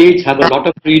the states have a lot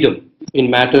of freedom in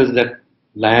matters that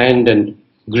land and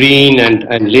green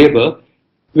and labor,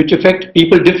 which affect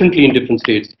people differently in different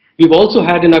states. We've also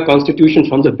had in our constitution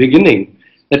from the beginning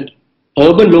that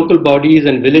urban local bodies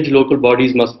and village local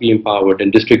bodies must be empowered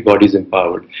and district bodies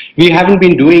empowered. We haven't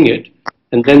been doing it.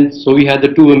 And then, so we had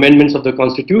the two amendments of the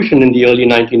constitution in the early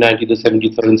 1990s, the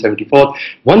 73rd and 74th.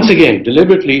 Once again,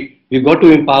 deliberately, we've got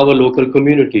to empower local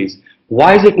communities.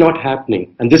 Why is it not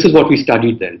happening? And this is what we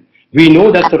studied then. We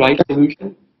know that's the right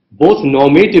solution, both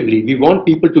normatively, we want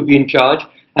people to be in charge,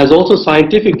 as also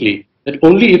scientifically, that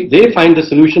only if they find the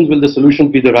solutions will the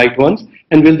solutions be the right ones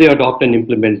and will they adopt and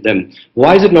implement them.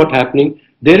 Why is it not happening?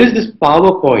 There is this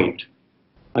power point.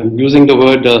 I'm using the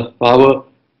word power,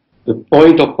 the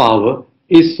point of power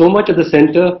is so much at the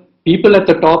center. People at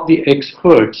the top, the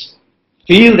experts,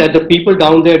 feel that the people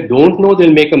down there don't know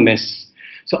they'll make a mess.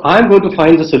 So I'm going to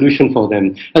find the solution for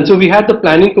them. And so we had the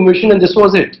planning commission and this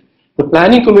was it. The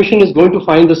planning commission is going to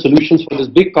find the solutions for this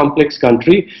big complex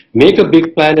country, make a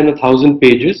big plan in 1,000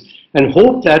 pages and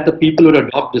hope that the people would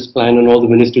adopt this plan and all the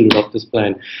ministers would adopt this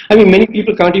plan. I mean, many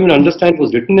people can't even understand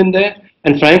what's written in there.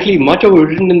 And frankly, much of what was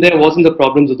written in there wasn't the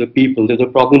problems of the people. They're the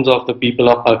problems of the people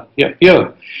up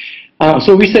here.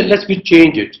 So we said, let's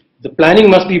change it. The planning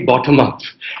must be bottom up.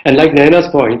 And like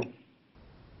Naina's point,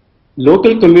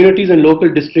 local communities and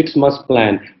local districts must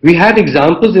plan. We have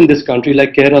examples in this country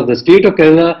like Kerala. The state of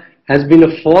Kerala has been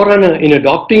a forerunner in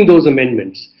adopting those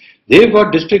amendments. They've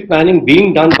got district planning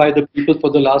being done by the people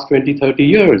for the last 20, 30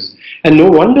 years. And no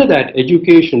wonder that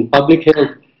education, public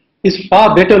health is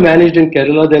far better managed in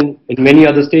Kerala than in many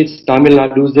other states. Tamil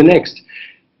Nadu is the next.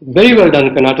 Very well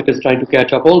done. Karnataka is trying to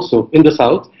catch up also in the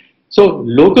south. So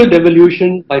local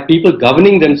devolution by people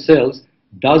governing themselves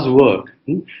does work.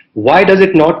 Why does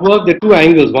it not work? There are two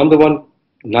angles. One, the one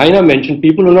Naina mentioned,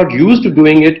 people who are not used to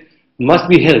doing it must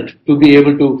be helped to be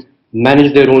able to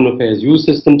manage their own affairs, use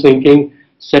system thinking,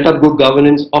 set up good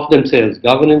governance of themselves,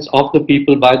 governance of the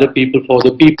people, by the people, for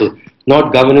the people,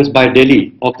 not governance by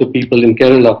Delhi of the people in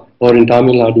Kerala or in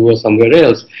Tamil Nadu or somewhere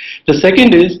else. The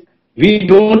second is, we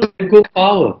don't let go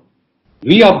power.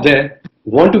 We up there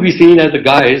want to be seen as the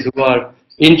guys who are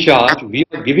in charge. We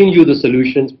are giving you the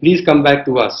solutions. Please come back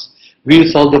to us. We'll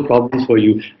solve the problems for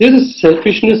you. There's a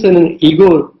selfishness and an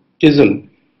egotism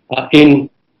in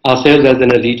ourselves as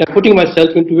an elite. I'm putting myself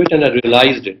into it and I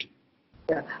realized it.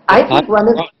 Yeah. I think one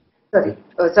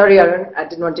of, sorry Arun, I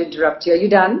didn't want to interrupt you. Are you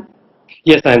done?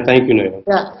 Yes, I am. Thank you, Naina.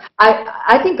 Yeah,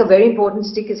 I think a very important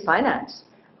stick is finance.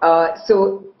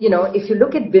 So, if you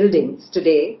look at buildings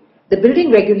today, the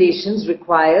building regulations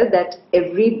require that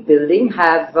every building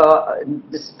have,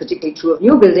 this is particularly true of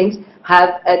new buildings,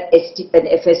 have an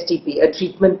FSTP, a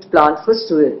treatment plant for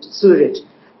sewerage.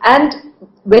 And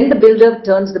when the builder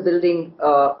turns the building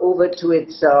over to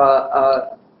its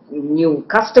new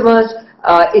customers,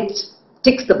 it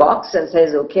ticks the box and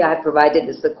says, okay, I have provided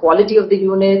this. The quality of the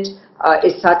unit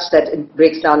is such that it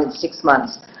breaks down in 6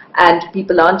 months. And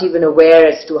people aren't even aware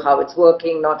as to how it's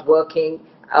working, not working.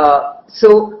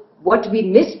 So what we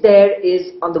miss there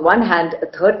is, on the one hand, a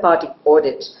third-party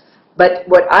audit. But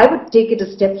what I would take it a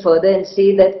step further and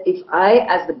say that if I,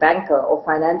 as the banker or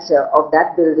financier of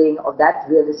that building, of that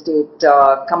real estate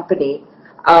company,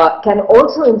 can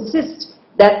also insist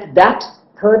that that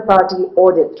third-party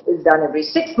audit is done every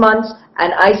 6 months,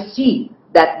 and I see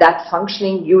that that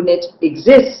functioning unit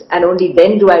exists, and only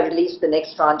then do I release the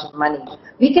next tranche of money.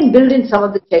 We can build in some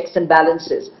of the checks and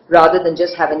balances rather than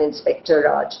just have an inspector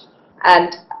Raj.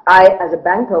 And I, as a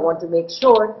banker, want to make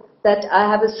sure that I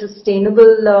have a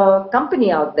sustainable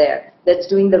company out there that's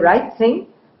doing the right thing,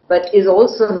 but is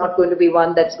also not going to be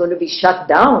one that's going to be shut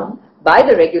down by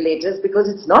the regulators because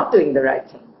it's not doing the right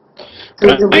thing.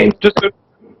 So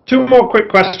two more quick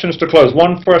questions to close.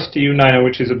 One first to you, Naina,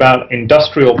 which is about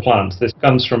industrial plants. This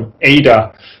comes from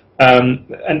Ada.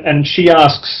 and she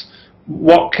asks,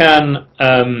 what can,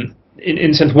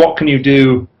 in sense, what can you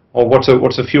do, or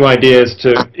what's a few ideas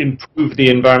to improve the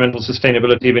environmental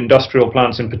sustainability of industrial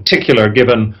plants in particular,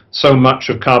 given so much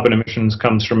of carbon emissions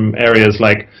comes from areas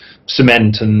like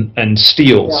cement and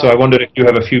steel. Yeah. So I wondered if you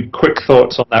have a few quick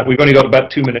thoughts on that. We've only got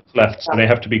about 2 minutes left, so they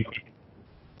have to be quick.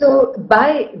 So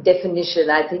by definition,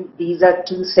 I think these are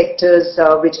two sectors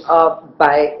which are,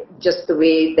 by just the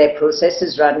way their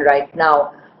processes run right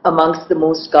now, amongst the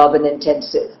most carbon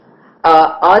intensive.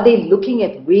 Are they looking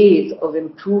at ways of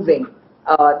improving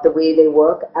the way they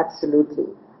work? Absolutely.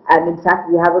 And in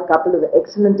fact, we have a couple of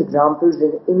excellent examples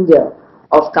in India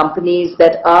of companies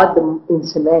that are in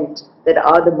cement that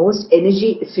are the most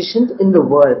energy efficient in the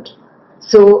world.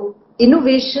 So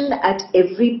innovation at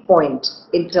every point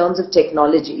in terms of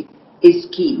technology is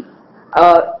key.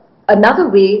 Another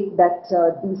way that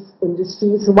these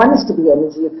industries, so one is to be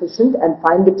energy efficient and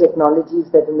find the technologies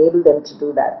that enable them to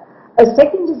do that. A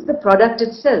second is the product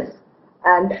itself.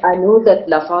 And I know that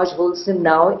Lafarge Holcim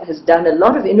now has done a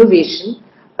lot of innovation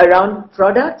around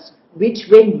products which,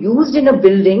 when used in a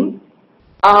building,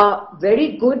 are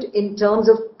very good in terms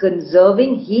of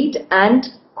conserving heat and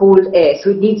cold air. So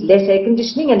it needs less air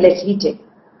conditioning and less heating.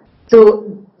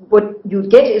 So what you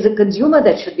get is a consumer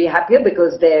that should be happier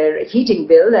because their heating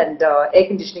bill and air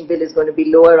conditioning bill is going to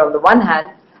be lower on the one hand,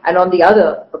 and on the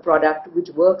other, a product which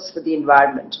works for the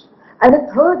environment. And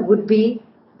a third would be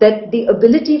that the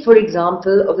ability, for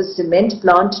example, of a cement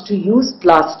plant to use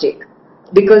plastic,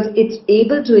 because it's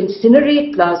able to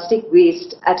incinerate plastic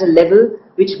waste at a level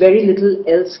which very little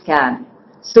else can.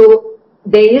 So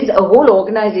there is a whole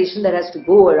organization that has to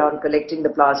go around collecting the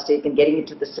plastic and getting it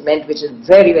to the cement, which is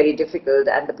very, very difficult,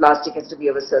 and the plastic has to be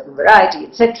of a certain variety,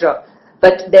 etc.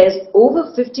 But there's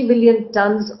over 50 billion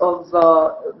tons of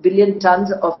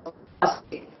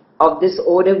plastic of this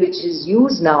order, which is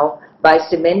used now by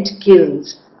cement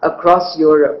kilns across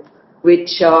Europe,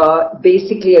 which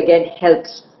basically again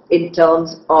helps in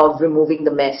terms of removing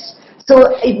the mess.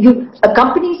 So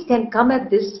companies can come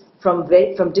at this from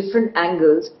different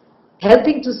angles,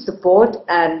 helping to support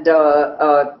and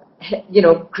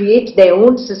create their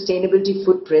own sustainability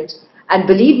footprint. And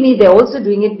believe me, they're also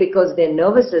doing it because they're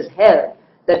nervous as hell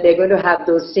that they're going to have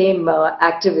those same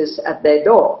activists at their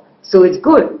door. So it's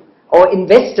good. Or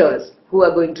investors who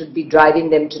are going to be driving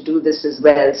them to do this as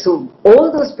well. So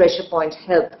all those pressure points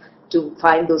help to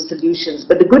find those solutions.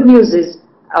 But the good news is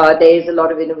there is a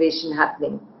lot of innovation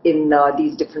happening in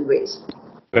these different ways.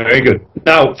 Very good.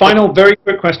 Now, final very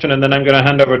quick question, and then I'm going to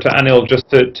hand over to Anil just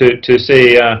to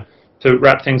say to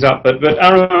wrap things up. But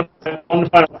Arun, one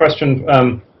final question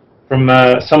from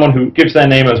someone who gives their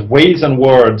name as Ways and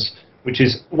Words, which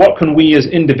is, what can we as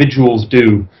individuals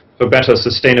do for better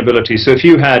sustainability? So if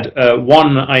you had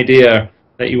one idea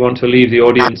that you want to leave the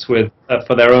audience with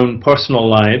for their own personal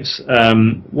lives,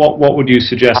 what would you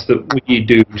suggest that we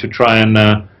do to try and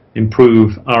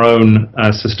improve our own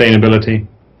sustainability?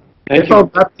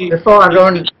 Before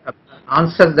Arun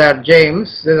answers that,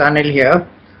 James, this is Anil here.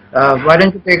 Why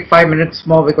don't you take 5 minutes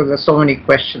more, because there's so many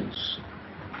questions.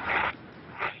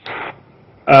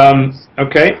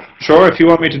 Okay, sure. If you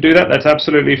want me to do that, that's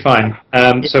absolutely fine.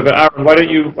 But Arun, why don't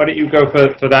you go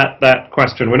for that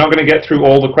question? We're not going to get through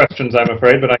all the questions, I'm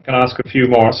afraid, but I can ask a few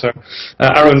more. So,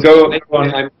 Arun, go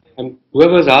on.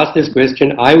 Whoever's asked this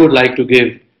question, I would like to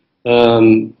give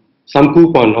some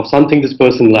coupon of something this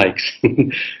person likes.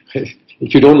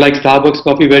 If you don't like Starbucks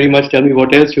coffee very much, tell me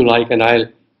what else you like, and I'll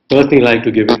personally like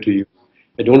to give it to you.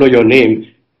 I don't know your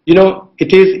name. You know,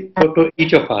 it is for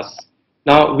each of us.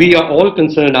 Now, we are all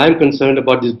concerned, I'm concerned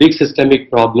about these big systemic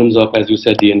problems of, as you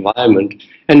said, the environment,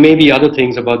 and maybe other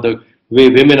things about the way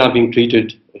women are being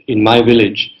treated in my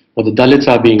village, or the Dalits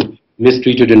are being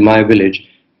mistreated in my village.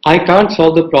 I can't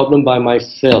solve the problem by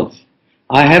myself.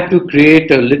 I have to create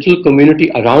a little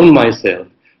community around myself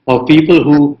of people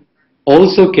who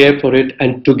also care for it,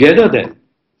 and together then,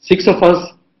 6 of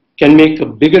us can make a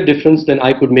bigger difference than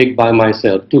I could make by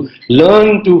myself. To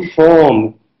learn to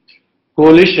form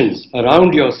coalitions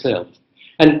around yourself.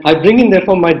 And I bring in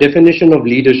therefore my definition of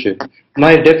leadership.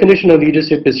 My definition of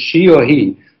leadership is she or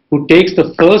he who takes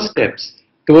the first steps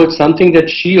towards something that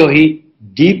she or he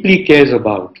deeply cares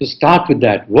about. To start with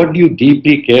that, what do you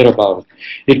deeply care about?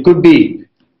 It could be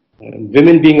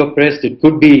women being oppressed, it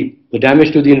could be the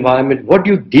damage to the environment. What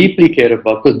do you deeply care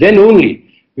about? Because then only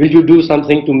will you do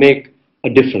something to make a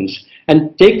difference.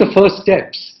 And take the first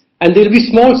steps. And there will be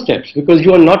small steps, because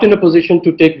you are not in a position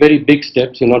to take very big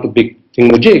steps. You're not a big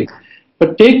thingamajig.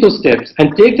 But take those steps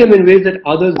and take them in ways that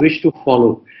others wish to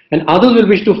follow. And others will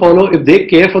wish to follow if they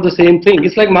care for the same thing.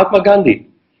 It's like Mahatma Gandhi.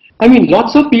 I mean,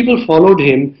 lots of people followed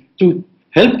him to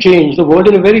helped change the world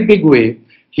in a very big way.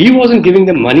 He wasn't giving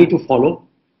them money to follow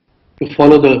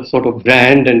the sort of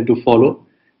brand and to follow.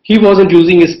 He wasn't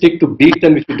using his stick to beat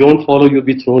them. If you don't follow, you'll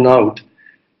be thrown out.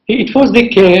 It was they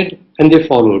cared and they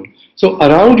followed. So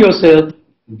around yourself,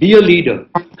 be a leader.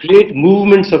 Create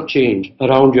movements of change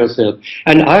around yourself.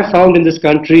 And I found in this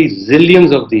country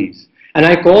zillions of these. And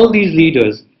I call these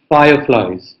leaders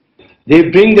fireflies. They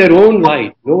bring their own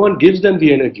light. No one gives them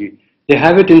the energy. They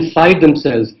have it inside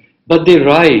themselves. But they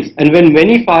rise. And when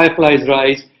many fireflies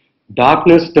rise,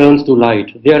 darkness turns to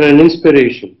light. They are an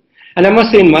inspiration. And I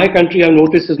must say, in my country, I've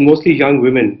noticed it's mostly young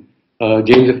women,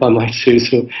 James, if I might say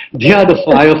so. They are the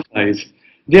fireflies.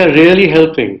 They are really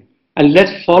helping. And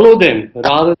let's follow them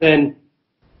rather than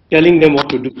telling them what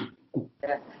to do.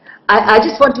 I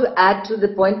just want to add to the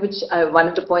point which one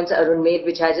of the points Arun made,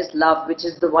 which I just love, which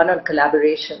is the one on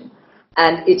collaboration.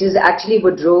 And it is actually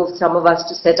what drove some of us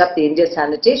to set up the India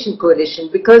Sanitation Coalition,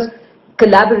 because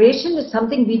collaboration is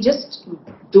something we just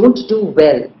don't do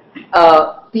well.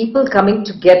 People coming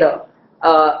together,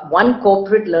 one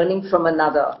corporate learning from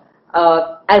another,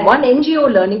 and one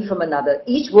NGO learning from another.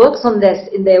 Each works on this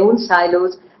in their own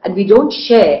silos, and we don't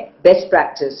share best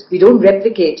practice. We don't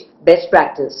replicate best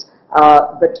practice,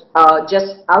 but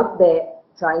just out there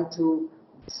trying to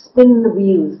spin the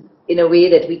wheels in a way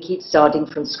that we keep starting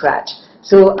from scratch.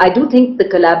 So I do think the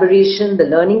collaboration, the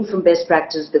learning from best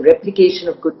practice, the replication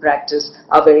of good practice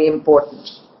are very important.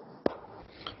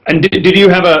 And did you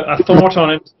have a thought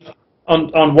on it,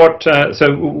 on what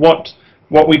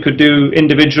what we could do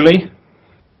individually?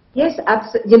 Yes,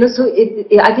 absolutely. So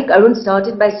I think Arun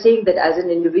started by saying that as an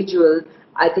individual,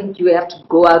 I think you have to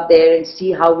go out there and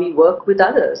see how we work with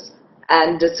others.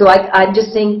 And so I'm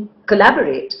just saying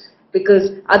collaborate,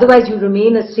 because otherwise you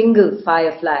remain a single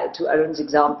firefly, to Arun's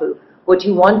example. What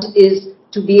you want is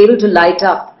to be able to light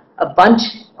up a bunch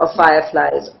of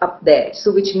fireflies up there.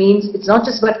 So which means it's not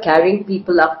just about carrying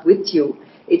people up with you,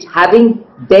 it's having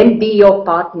them be your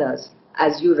partners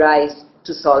as you rise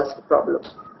to solve the problem.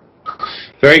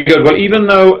 Very good. Well, even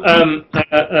though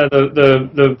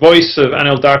the voice of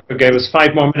Anil Darko gave us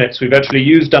 5 more minutes, we've actually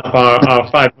used up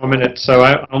our 5 more minutes. So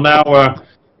I'll now,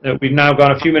 we've now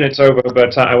gone a few minutes over,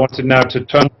 but I wanted now to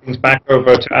turn things back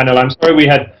over to Anil. I'm sorry we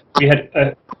had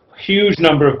a huge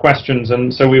number of questions,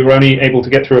 and so we were only able to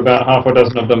get through about half a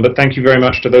dozen of them. But thank you very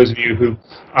much to those of you who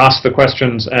asked the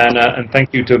questions, and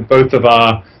thank you to both of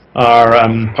our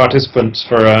participants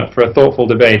for a thoughtful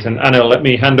debate. And Anil, let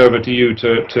me hand over to you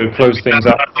to close things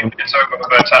up. It's over,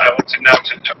 but I wanted now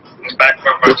to turn things back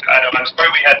over to Anil. I'm sorry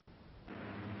we had.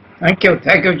 Thank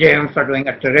you, James, for doing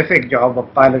a terrific job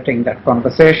of piloting that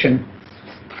conversation,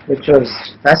 which was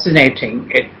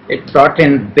fascinating. It brought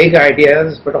in big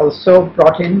ideas, but also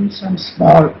brought in some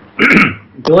small,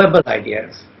 doable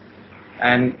ideas.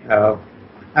 And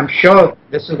I'm sure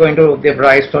this is going to give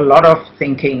rise to a lot of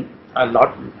thinking, a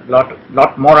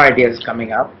lot more ideas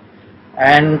coming up.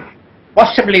 And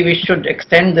possibly we should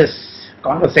extend this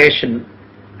conversation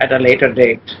at a later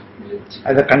date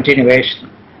as a continuation.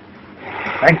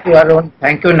 Thank you, Arun.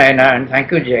 Thank you, Naina. And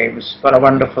thank you, James, for a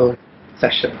wonderful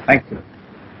session. Thank you.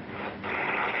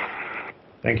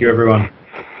 Thank you, everyone.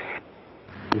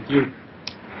 Thank you.